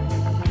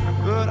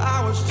 but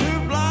I was too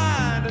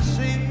blind to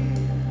see.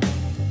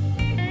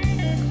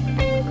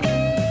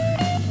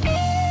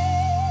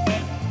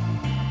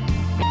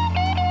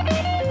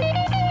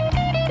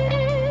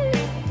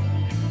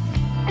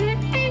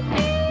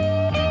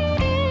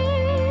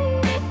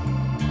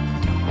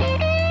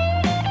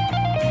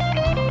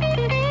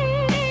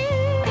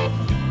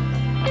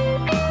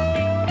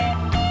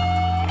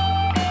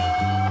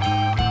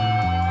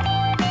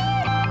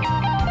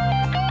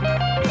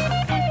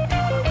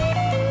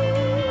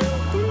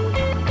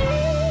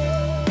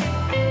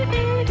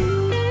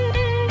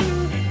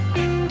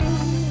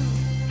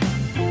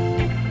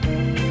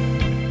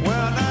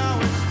 Well, now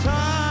it's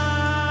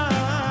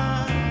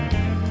time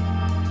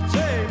to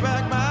take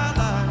back my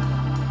life.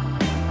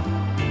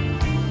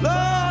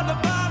 Lord, to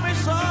find me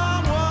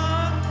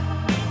someone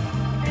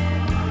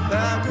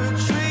that could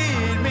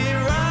treat me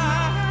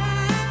right.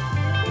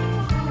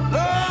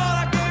 Lord,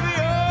 I gave you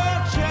your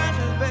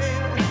chances,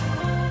 baby,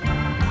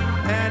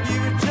 and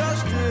you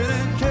just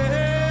didn't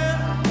care.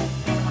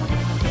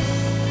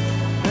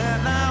 And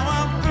now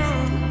I'm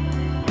through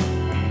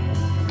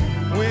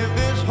with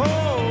this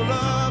whole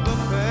love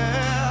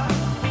affair.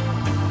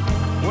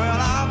 Well,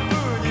 I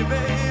fooled you,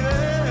 baby.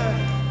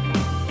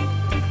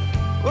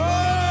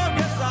 Oh,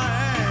 yes I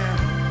am.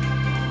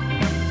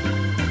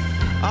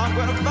 I'm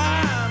gonna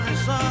find me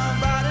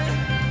somebody,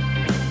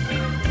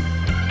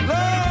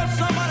 Lord,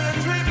 somebody to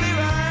treat me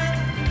right.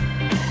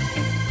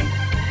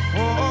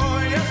 Oh,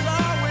 yes I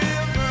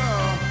will,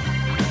 girl.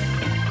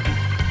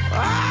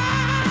 Ah!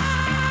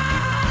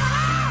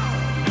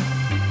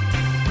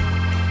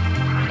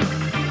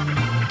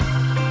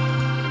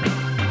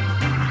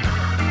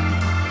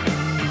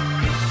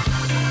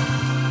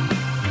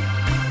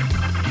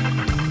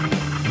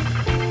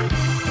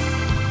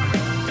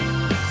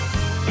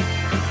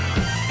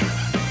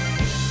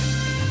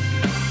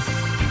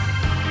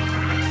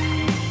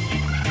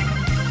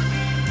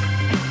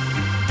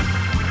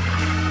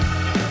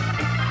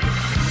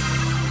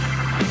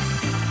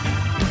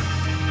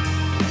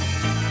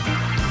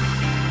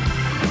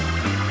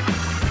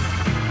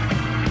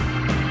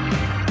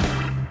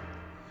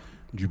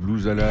 Du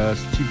blues à la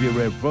Stevie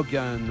Ray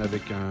Vaughan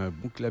avec un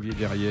bon clavier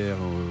derrière.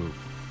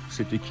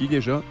 C'était qui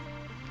déjà?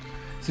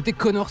 C'était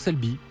Connor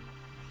Selby.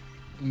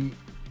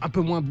 Un peu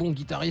moins bon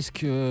guitariste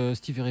que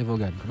Stevie Ray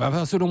Vaughan.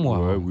 Enfin, selon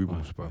moi. Ouais, hein. oui, bon, Ouais.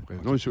 c'est pas après.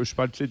 Non, je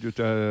parle, tu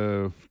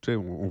sais,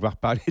 on va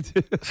reparler.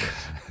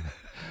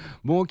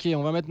 Bon, ok,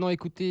 on va maintenant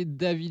écouter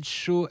David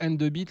Shaw and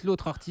the Beat,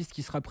 l'autre artiste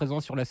qui sera présent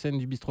sur la scène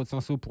du Bistrot de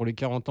Saint-Saul pour les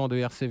 40 ans de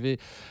RCV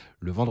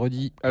le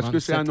vendredi. Est-ce que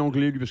c'est 27 un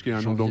anglais, lui, parce qu'il a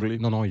un nom janvier. d'anglais?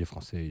 Non, il est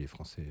français.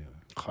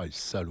 Ah, il est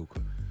salaud,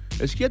 quoi.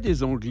 Est-ce qu'il y a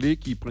des anglais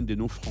qui prennent des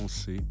noms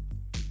français?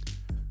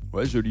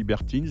 Ouais, The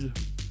Libertines.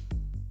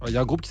 Il y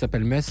a un groupe qui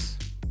s'appelle Mess,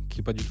 qui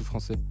qui est pas du tout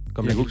français.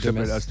 Comme Il y a la un groupe ville qui de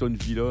s'appelle Metz. Aston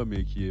Villa,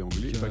 mais qui est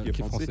anglais, pas qui est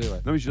français.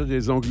 ouais. Non, mais je veux dire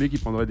des Anglais qui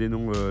prendraient des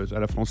noms à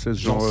la française,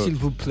 Genre, genre s'il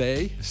vous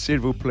plaît. s'il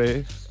vous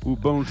plaît ou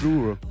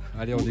bonjour.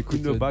 Allez, on ou écoute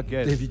une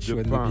baguette David de Show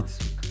and pain. the Beats.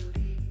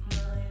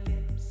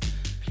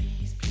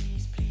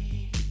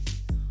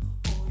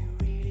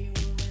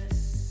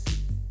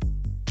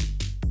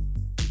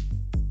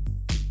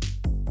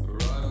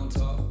 Right on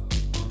top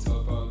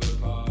of the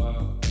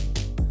pile.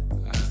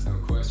 Ask no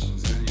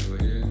questions and you'll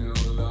hear no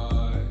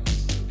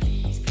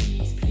lies.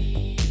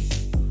 Please.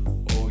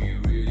 All you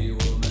really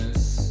will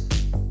miss.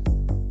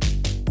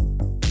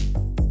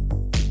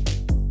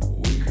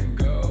 We can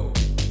go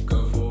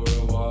for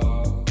a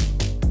while.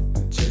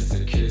 Just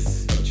a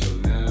kiss, but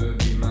you'll never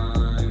be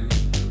mine.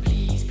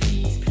 Please.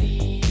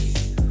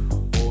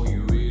 All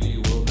you really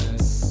will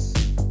miss.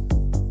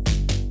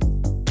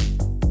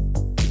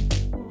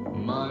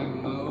 My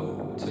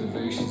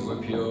motivations were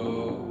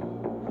pure.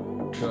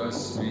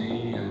 Trust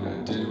me, and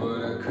I did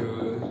what I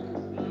could.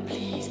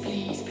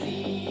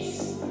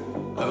 Please.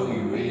 Oh,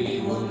 you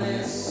really will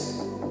miss.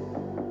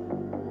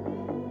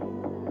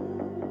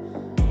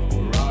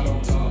 Right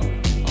on top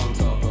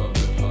of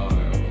the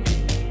pile.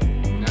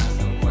 Ask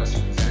no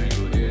questions and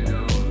you'll hear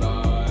no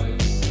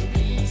lies.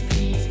 Please.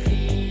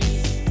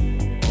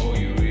 Oh,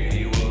 you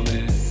really will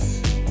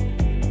miss.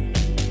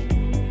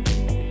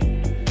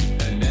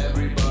 And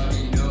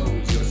everybody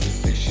knows you're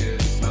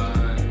suspicious,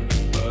 man.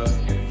 But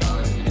your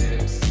thighs and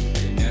hips,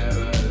 they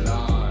never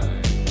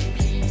lie.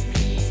 Please.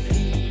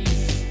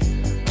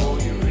 Oh,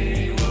 you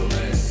really will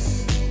miss.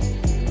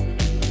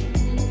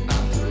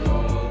 After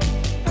all,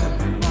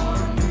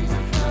 everyone needs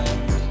a friend.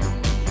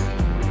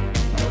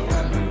 No,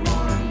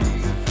 everyone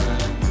needs a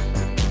friend.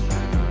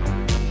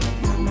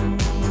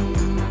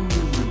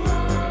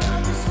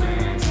 And we're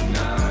swinging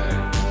tonight.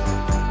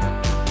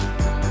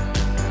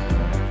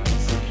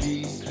 So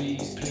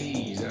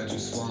please, I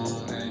just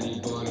want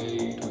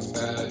anybody. It was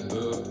bad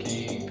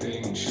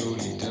bookkeeping,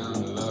 surely down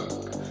the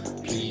luck.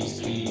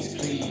 Please,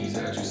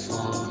 I just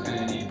want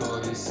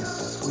anybody. Sister,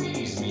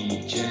 squeeze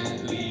me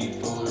gently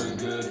for a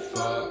good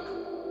fuck.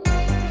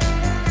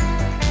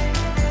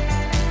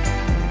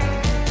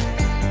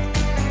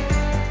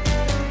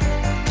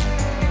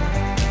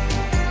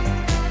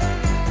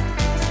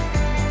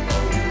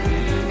 Oh, you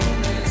really will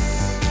miss.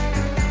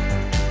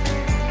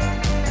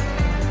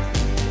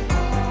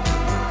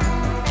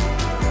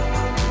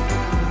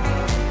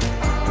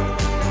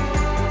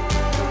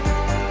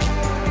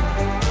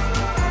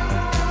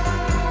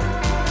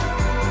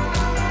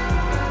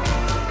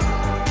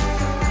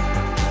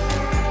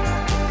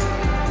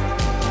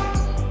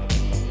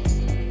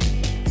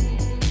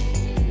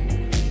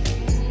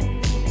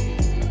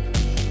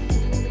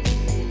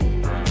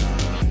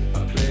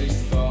 I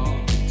placed far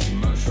too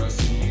much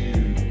trust in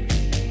you.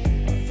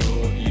 I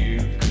thought you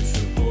could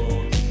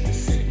support the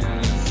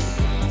sickness.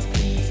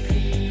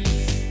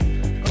 Please.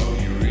 Oh,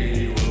 you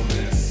really will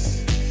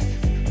miss.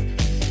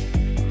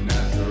 And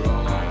after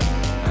all,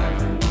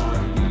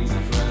 everyone needs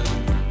a friend.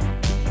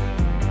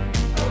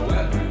 Oh,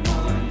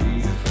 everyone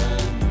needs a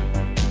friend.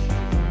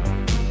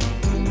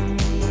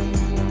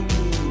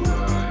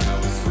 Now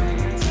we're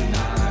swinging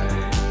tonight.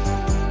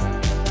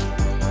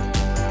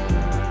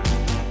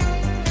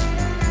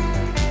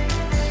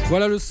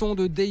 Voilà le son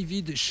de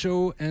David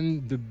Show and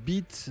the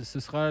Beat.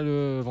 Ce sera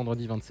le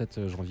vendredi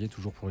 27 janvier,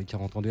 toujours pour les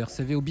 40 ans de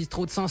RCV au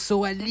bistrot de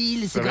Saint-Saul à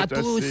Lille. Ça C'est va être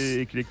gratos. assez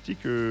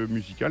éclectique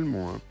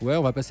musicalement. Hein. Ouais,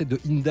 on va passer de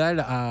Indal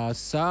à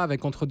ça,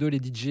 avec entre deux les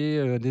DJ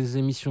des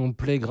émissions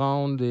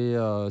Playground et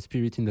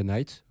Spirit in the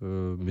Night.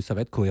 Mais ça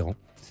va être cohérent.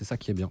 C'est ça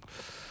qui est bien.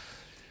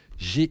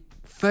 J'ai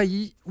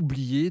failli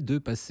oublier de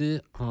passer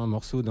un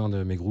morceau d'un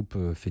de mes groupes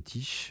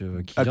fétiches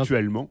qui vient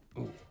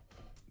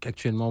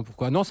Actuellement.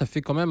 pourquoi non, ça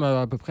fait quand même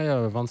à peu près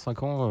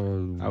 25 ans,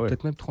 Ah ouais.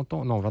 peut-être même 30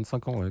 ans, non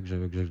 25 ans ouais,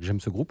 que j'aime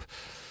ce groupe.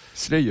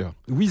 Slayer.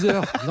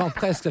 Weezer, non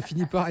presque, ça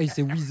finit pareil,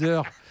 c'est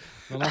Weezer.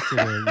 Non,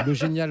 c'est le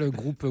génial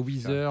groupe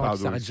Weezer Pardon,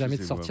 qui s'arrête jamais de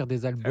excusez-moi. sortir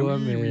des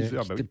albums oui, et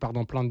Weezer, qui bah oui. part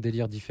dans plein de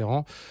délires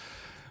différents.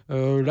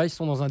 Là, ils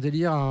sont dans un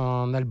délire,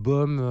 un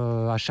album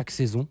à chaque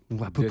saison,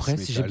 ou à peu Death près,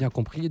 si j'ai metal. bien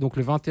compris. Donc,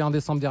 le 21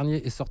 décembre dernier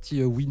est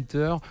sorti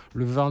Winter.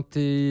 Le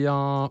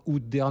 21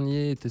 août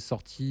dernier était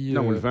sorti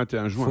Non, le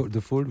 21 juin. The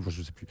Fall,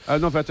 je sais plus. Ah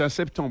non, 21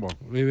 septembre.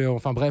 Oui,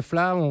 enfin bref,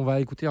 là, on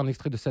va écouter un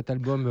extrait de cet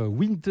album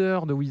Winter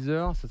de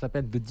Weezer. Ça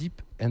s'appelle The Deep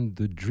and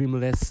the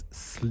Dreamless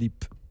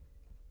Sleep.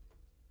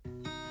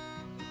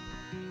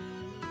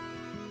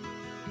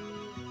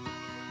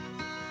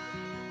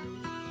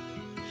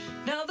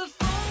 Now the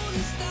phone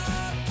has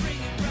stopped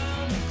ringing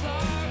round the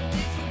clock.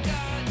 They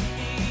forgot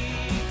me,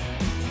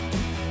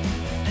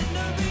 and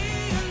I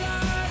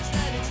realize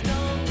that it's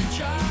dumb to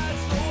try,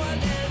 so I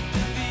let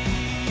them be.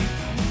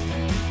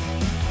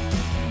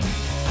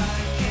 I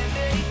can't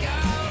make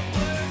out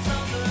words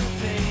on the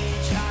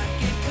page. I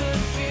get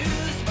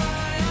confused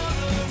by all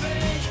the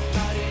rage.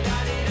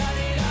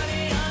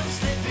 Da-di-da-di-da-di-da-di, I'm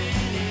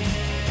slipping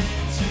in.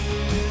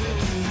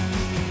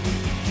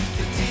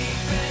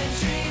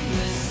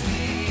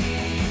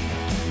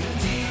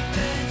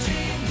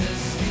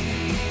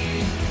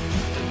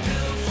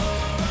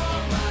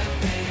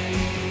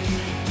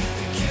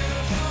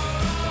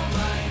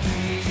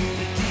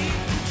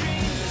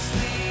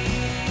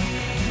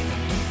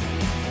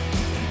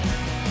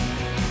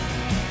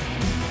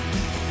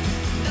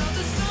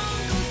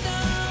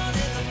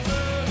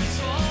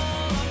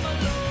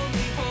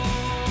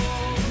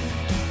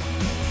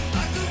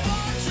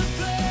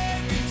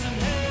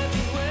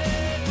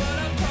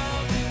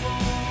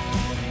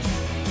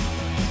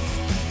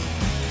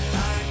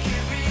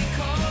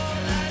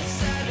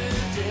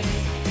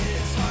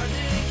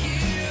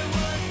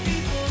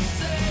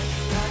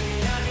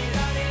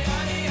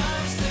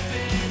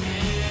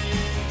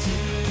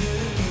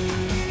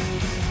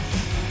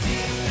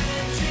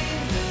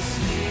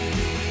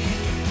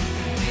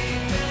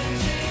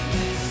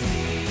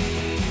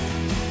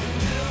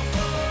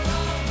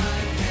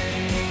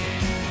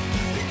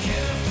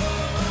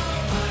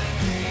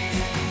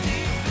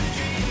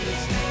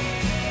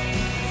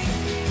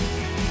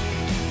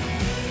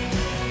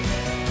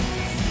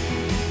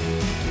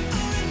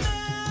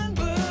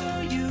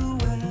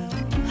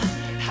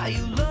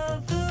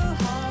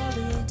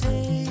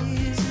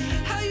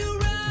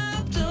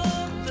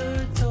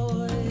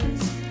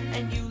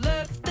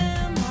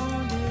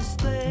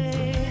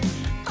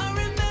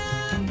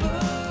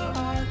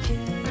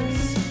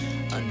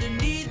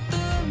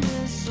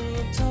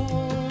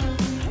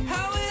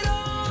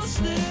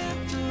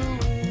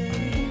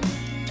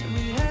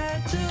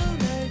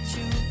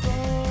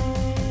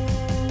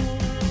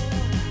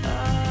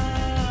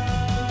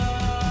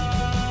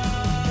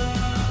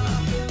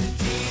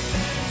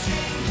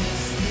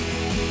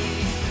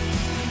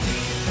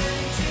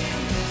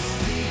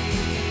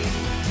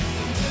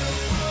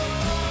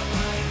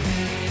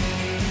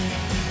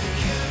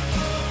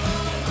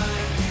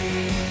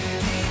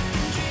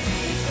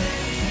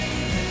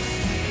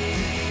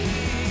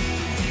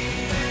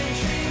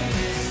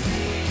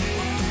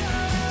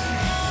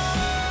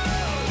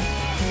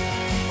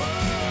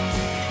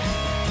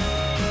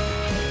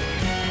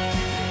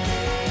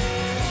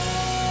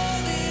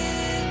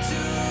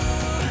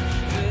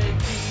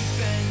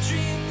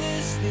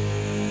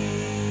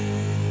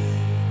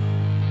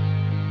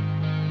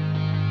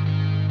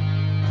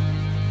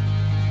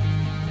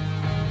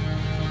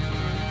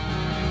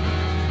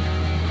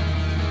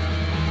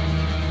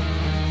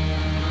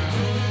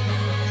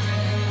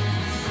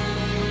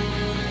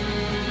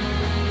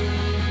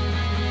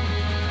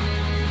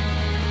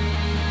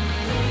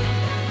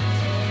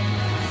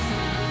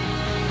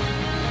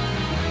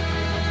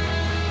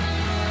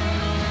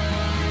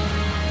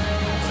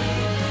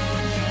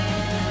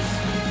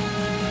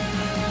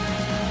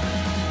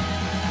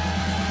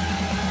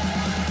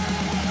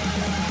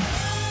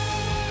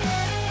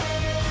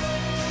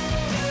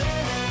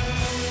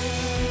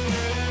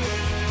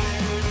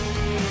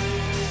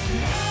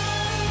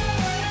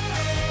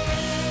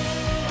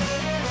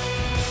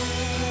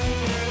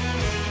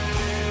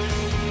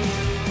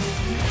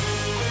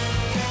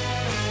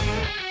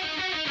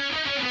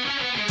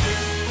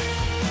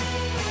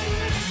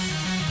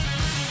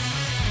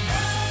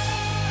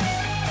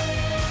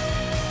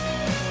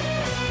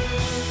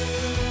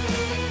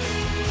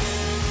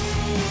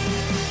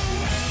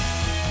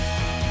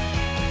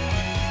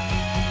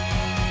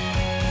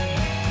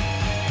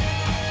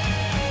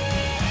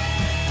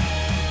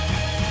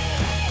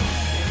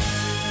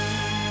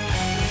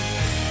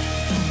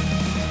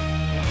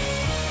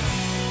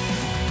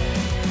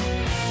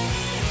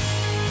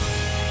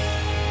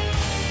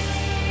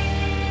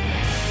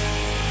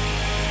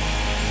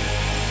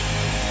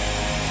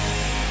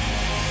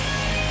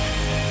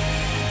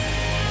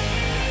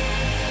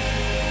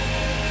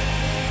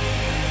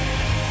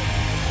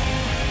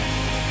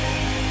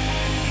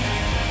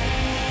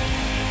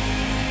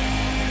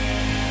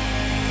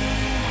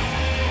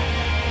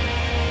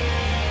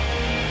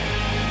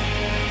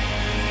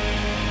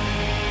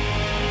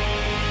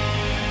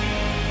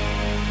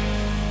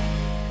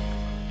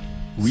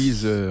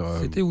 Weezer.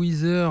 C'était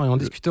Weezer et on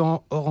discutait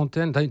hors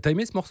antenne. T'as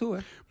aimé ce morceau, ouais?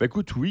 Bah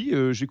écoute, oui,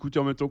 j'écoutais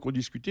en même temps qu'on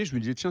discutait. Je me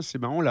disais, tiens, c'est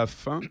marrant, la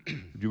fin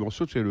du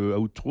morceau, c'est le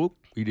outro.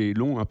 Il est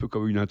long, un peu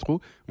comme une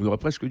intro. On aurait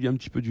presque dit un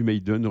petit peu du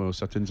Maiden dans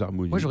certaines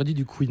harmonies. Moi, j'aurais dit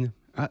du Queen.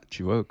 Ah,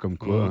 tu vois, comme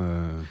quoi.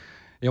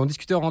 Et on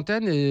discutait hors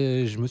antenne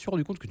et je me suis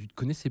rendu compte que tu ne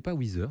connaissais pas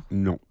Weezer.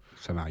 Non,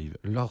 ça m'arrive.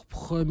 Leur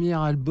premier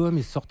album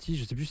est sorti,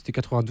 je sais plus si c'était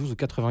 92 ou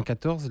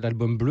 94,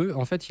 l'album Bleu.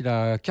 En fait, il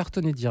a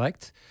cartonné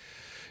direct.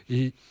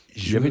 Et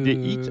Il y avait des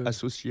hits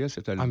associés à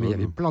cet album. Ah, mais il y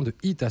avait plein de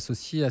hits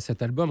associés à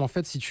cet album. En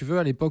fait, si tu veux,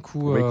 à l'époque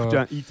où. On va écouter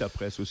un hit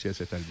après associé à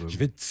cet album.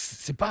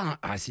 C'est pas un.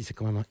 Ah, si, c'est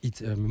quand même un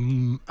hit.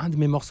 Un de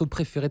mes morceaux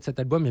préférés de cet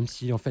album, même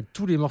si en fait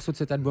tous les morceaux de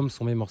cet album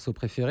sont mes morceaux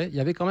préférés. Il y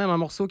avait quand même un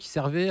morceau qui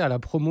servait à la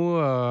promo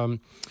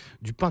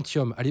du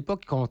Pentium. À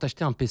l'époque, quand tu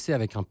achetais un PC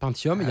avec un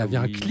Pentium, il y avait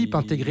un clip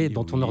intégré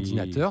dans ton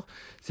ordinateur.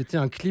 C'était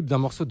un clip d'un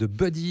morceau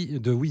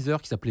de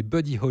Weezer qui s'appelait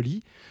Buddy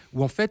Holly,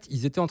 où en fait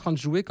ils étaient en train de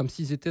jouer comme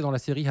s'ils étaient dans la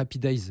série Happy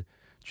Days.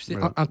 Tu sais,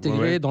 Voilà.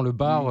 intégré dans le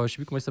bar, je sais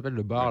plus comment il s'appelle,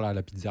 le bar, là,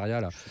 la pizzeria,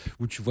 là,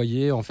 où tu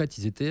voyais, en fait,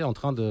 ils étaient en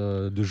train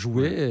de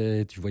jouer,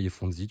 et tu voyais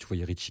Fonzie, tu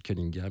voyais Richie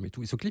Cunningham et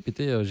tout. Et ce clip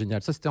était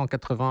génial. Ça, c'était en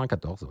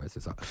 94, ouais, c'est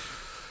ça.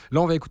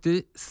 Là, on va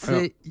écouter.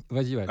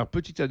 Vas-y, ouais. Alors,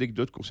 petite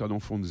anecdote concernant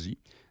Fonzie.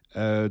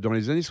 Dans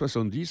les années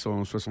 70,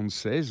 en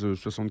 76,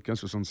 75,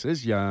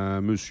 76, il y a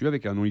un monsieur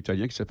avec un nom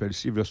italien qui s'appelle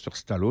Sylvester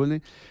Stallone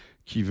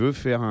qui veut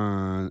faire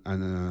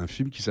un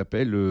film qui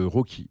s'appelle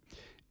Rocky.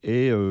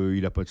 Et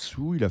il n'a pas de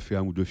sous, il a fait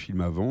un ou deux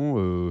films avant,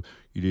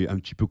 il est un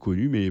petit peu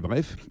connu, mais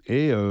bref.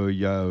 Et il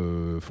y a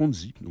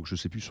Fonzie, donc je ne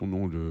sais plus son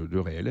nom de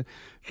réel,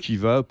 qui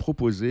va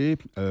proposer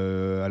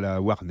à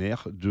la Warner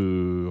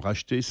de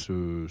racheter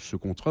ce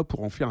contrat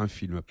pour en faire un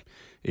film.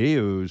 Et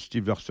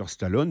Sylvester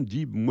Stallone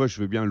dit, moi je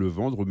veux bien le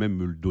vendre, même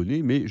me le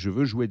donner, mais je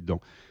veux jouer dedans.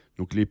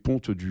 Donc les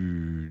pontes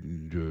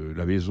de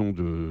la maison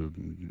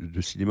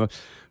de cinéma,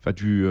 enfin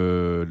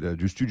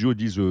du studio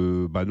disent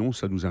bah non,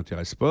 ça nous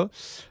intéresse pas,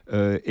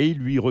 et il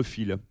lui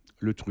refile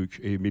le truc.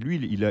 Mais lui,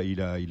 il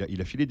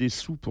a filé des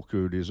sous pour que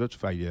les autres,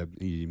 enfin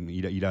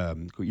il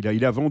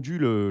a vendu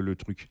le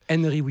truc.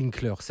 Henry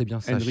Winkler, c'est bien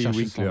ça. Henry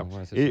Winkler.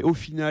 Et au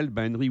final,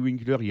 Henry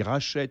Winkler, il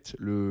rachète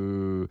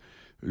le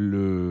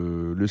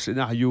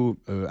scénario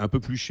un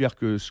peu plus cher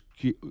que ce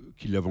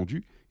qu'il a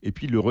vendu. Et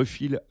puis il le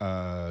refile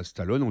à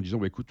Stallone en disant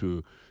bah, écoute,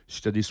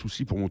 si tu as des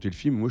soucis pour monter le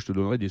film, moi je te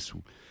donnerai des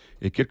sous.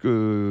 Et quelques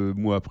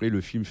mois après,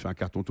 le film fait un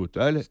carton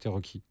total. C'était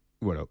Rocky.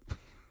 Voilà,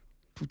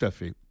 tout à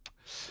fait.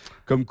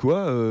 Comme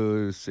quoi,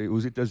 c'est aux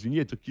États-Unis, il y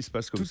a des trucs qui se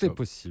passent comme ça. Tout est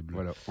possible.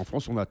 Voilà. En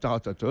France, on a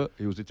Taratata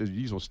et aux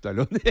États-Unis, ils ont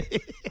Stallone.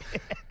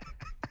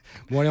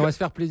 Bon, allez, on va se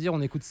faire plaisir.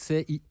 On écoute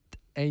Say It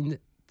Ain't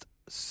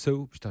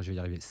So. Putain, je vais y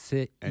arriver.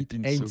 Say It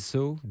Ain't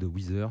So de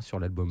Weezer sur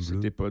l'album Bleu.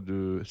 C'était pas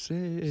de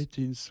Say It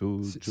Ain't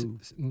So.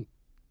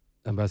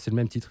 Ah bah, c'est le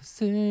même titre.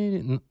 Sauf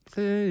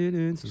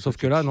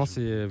que là, non,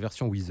 c'est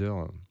version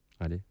Weezer.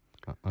 Allez,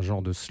 un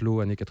genre de slow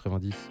années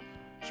 90.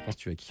 Je pense que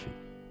tu vas kiffer.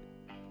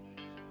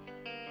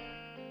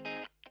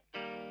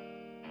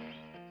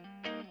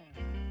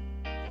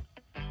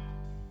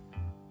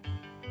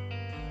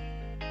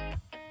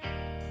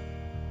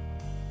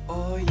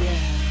 Oh yeah.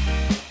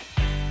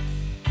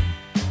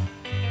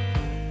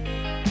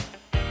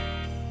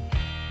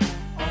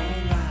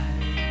 Alright.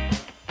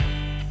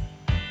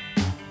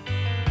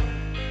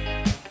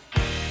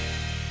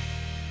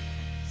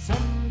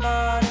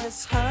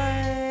 Somebody's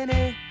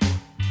hiding,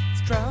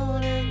 it's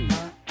drowning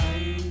my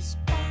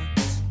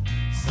icebox.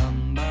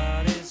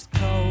 Somebody's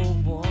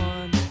cold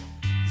one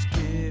is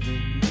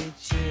giving me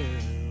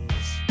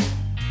chills.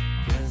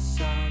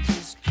 Guess I'll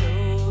just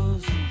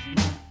close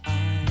my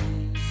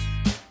eyes.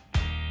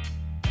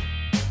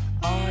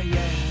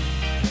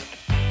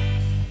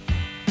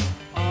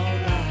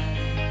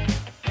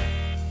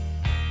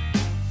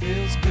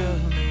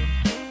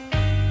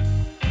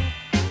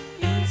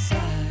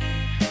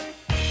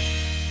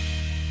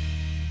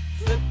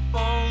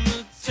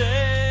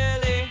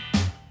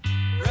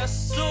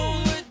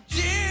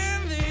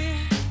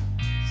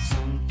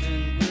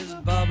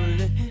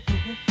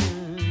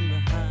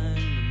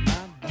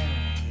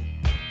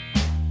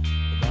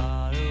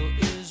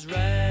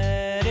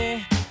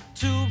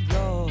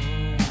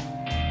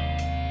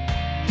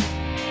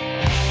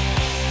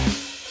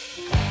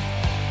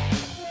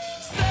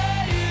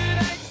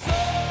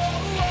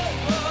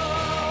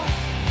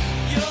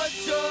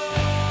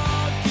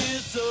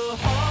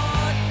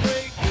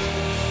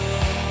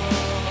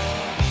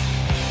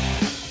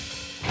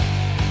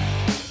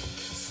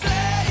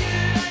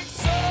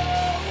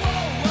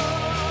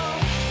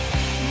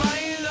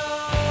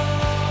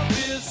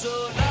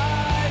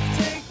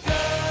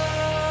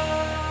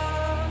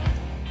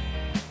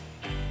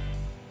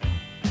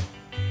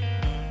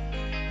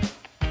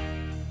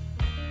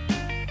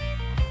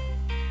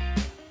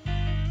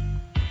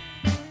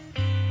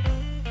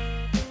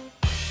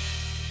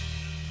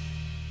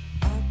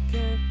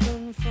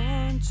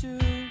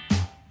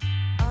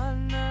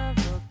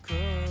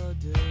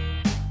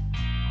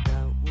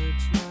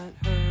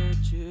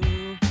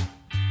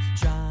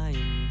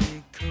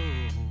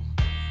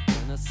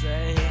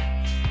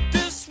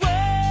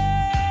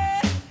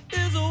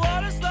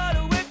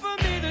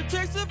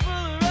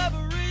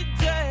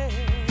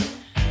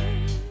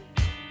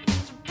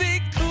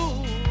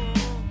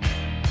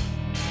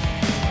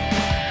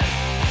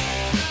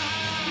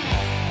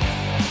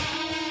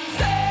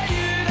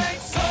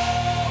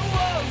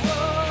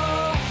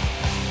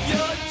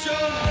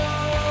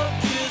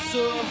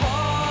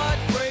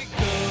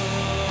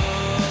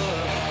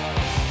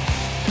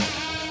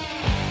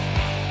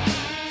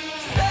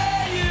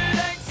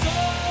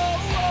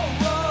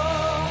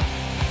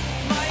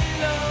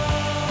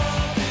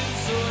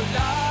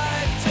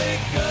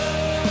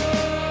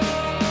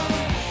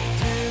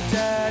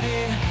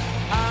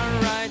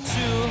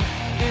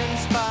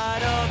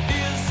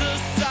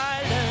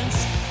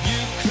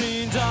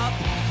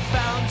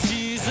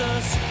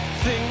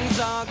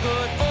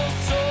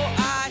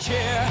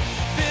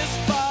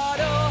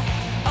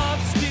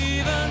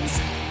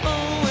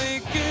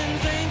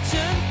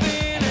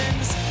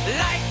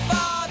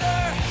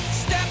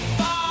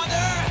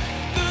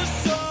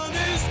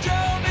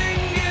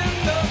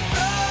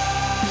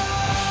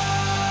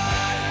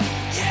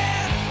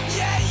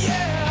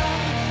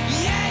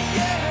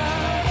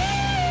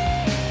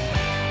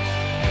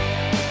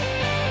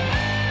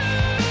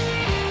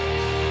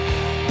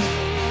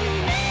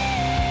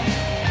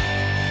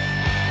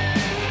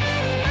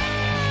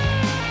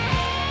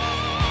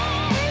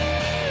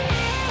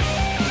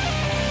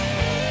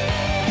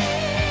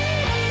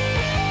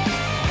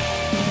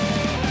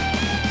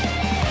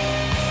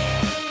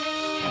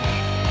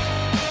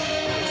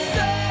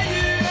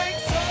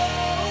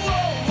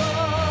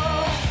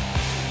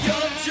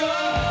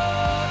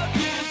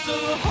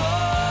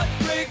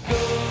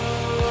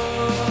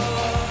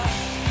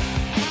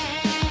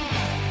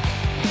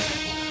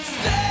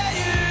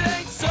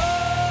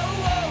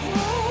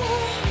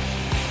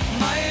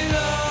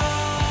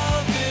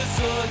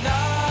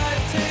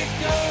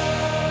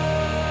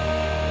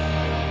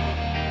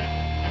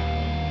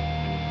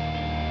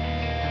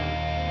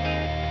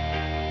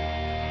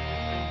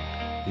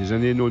 Les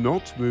années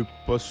 90, mais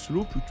pas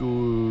slow,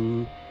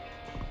 plutôt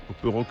un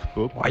peu rock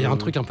pop. Il y a un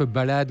truc un peu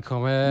balade quand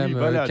même, Oui,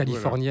 balade,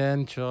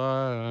 californienne, tu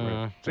vois.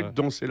 Ouais. C'est vrai que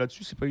danser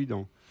là-dessus, c'est pas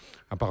évident.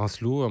 À part un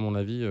slow, à mon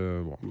avis.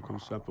 Bon. Comme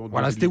ça, un peu en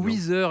Voilà, début c'était de danse.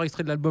 Weezer,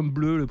 extrait de l'album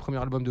Bleu, le premier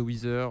album de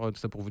Weezer. Tout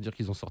ça pour vous dire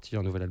qu'ils ont sorti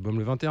un nouvel album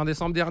le 21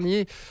 décembre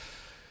dernier.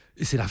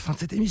 Et c'est la fin de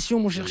cette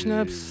émission, mon cher Et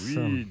Schnaps.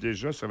 Oui,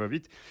 déjà, ça va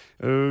vite.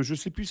 Je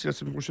sais plus si la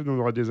semaine prochaine on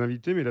aura des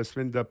invités, mais la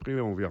semaine d'après,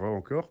 on verra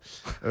encore.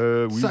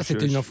 Oui, Ça,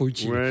 c'était une info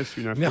utile. Ouais,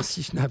 c'est une info.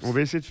 Merci, Schnaps. On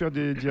va essayer de faire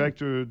des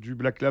directs du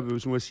Black Lab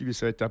ce mois-ci, mais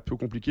ça va être un peu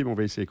compliqué, mais on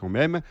va essayer quand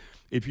même.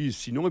 Et puis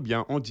sinon, eh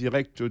bien, en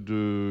direct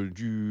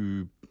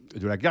de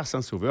la gare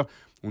Saint-Sauveur,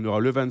 on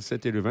aura le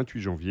 27 et le 28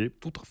 janvier.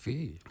 Tout à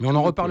fait. Mais on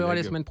en reparlera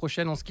collègues. les semaines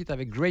prochaines. On se quitte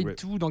avec Grade Ouais.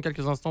 2 dans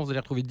quelques instants. Vous allez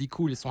retrouver Dick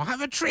Cool et son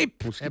Have a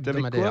Trip On se quitte avec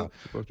hebdomadaire.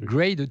 quoi?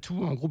 Grade 2,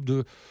 un groupe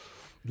de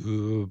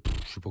je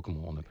sais pas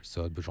comment on appelle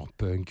ça, de genre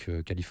punk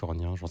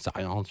californien, j'en sais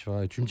rien, tu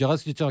vois. Et tu me diras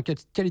tiens,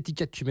 quelle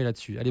étiquette tu mets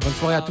là-dessus. Allez, bonne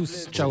soirée à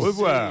tous. Ciao. Au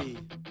revoir.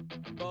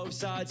 Both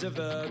sides of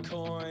a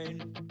coin.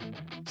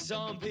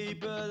 Some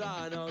people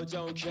I know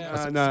don't care.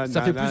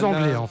 Ça fait plus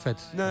anglais en fait.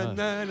 Na, Ouais.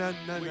 na, na,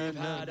 na, We've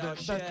na, had na, our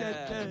share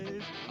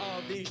na,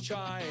 of these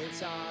trying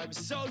times.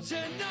 So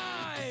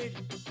tonight,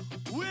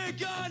 we're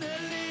gonna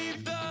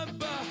leave them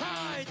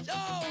behind.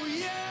 Oh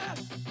yeah,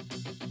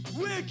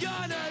 we're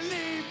gonna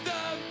leave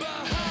them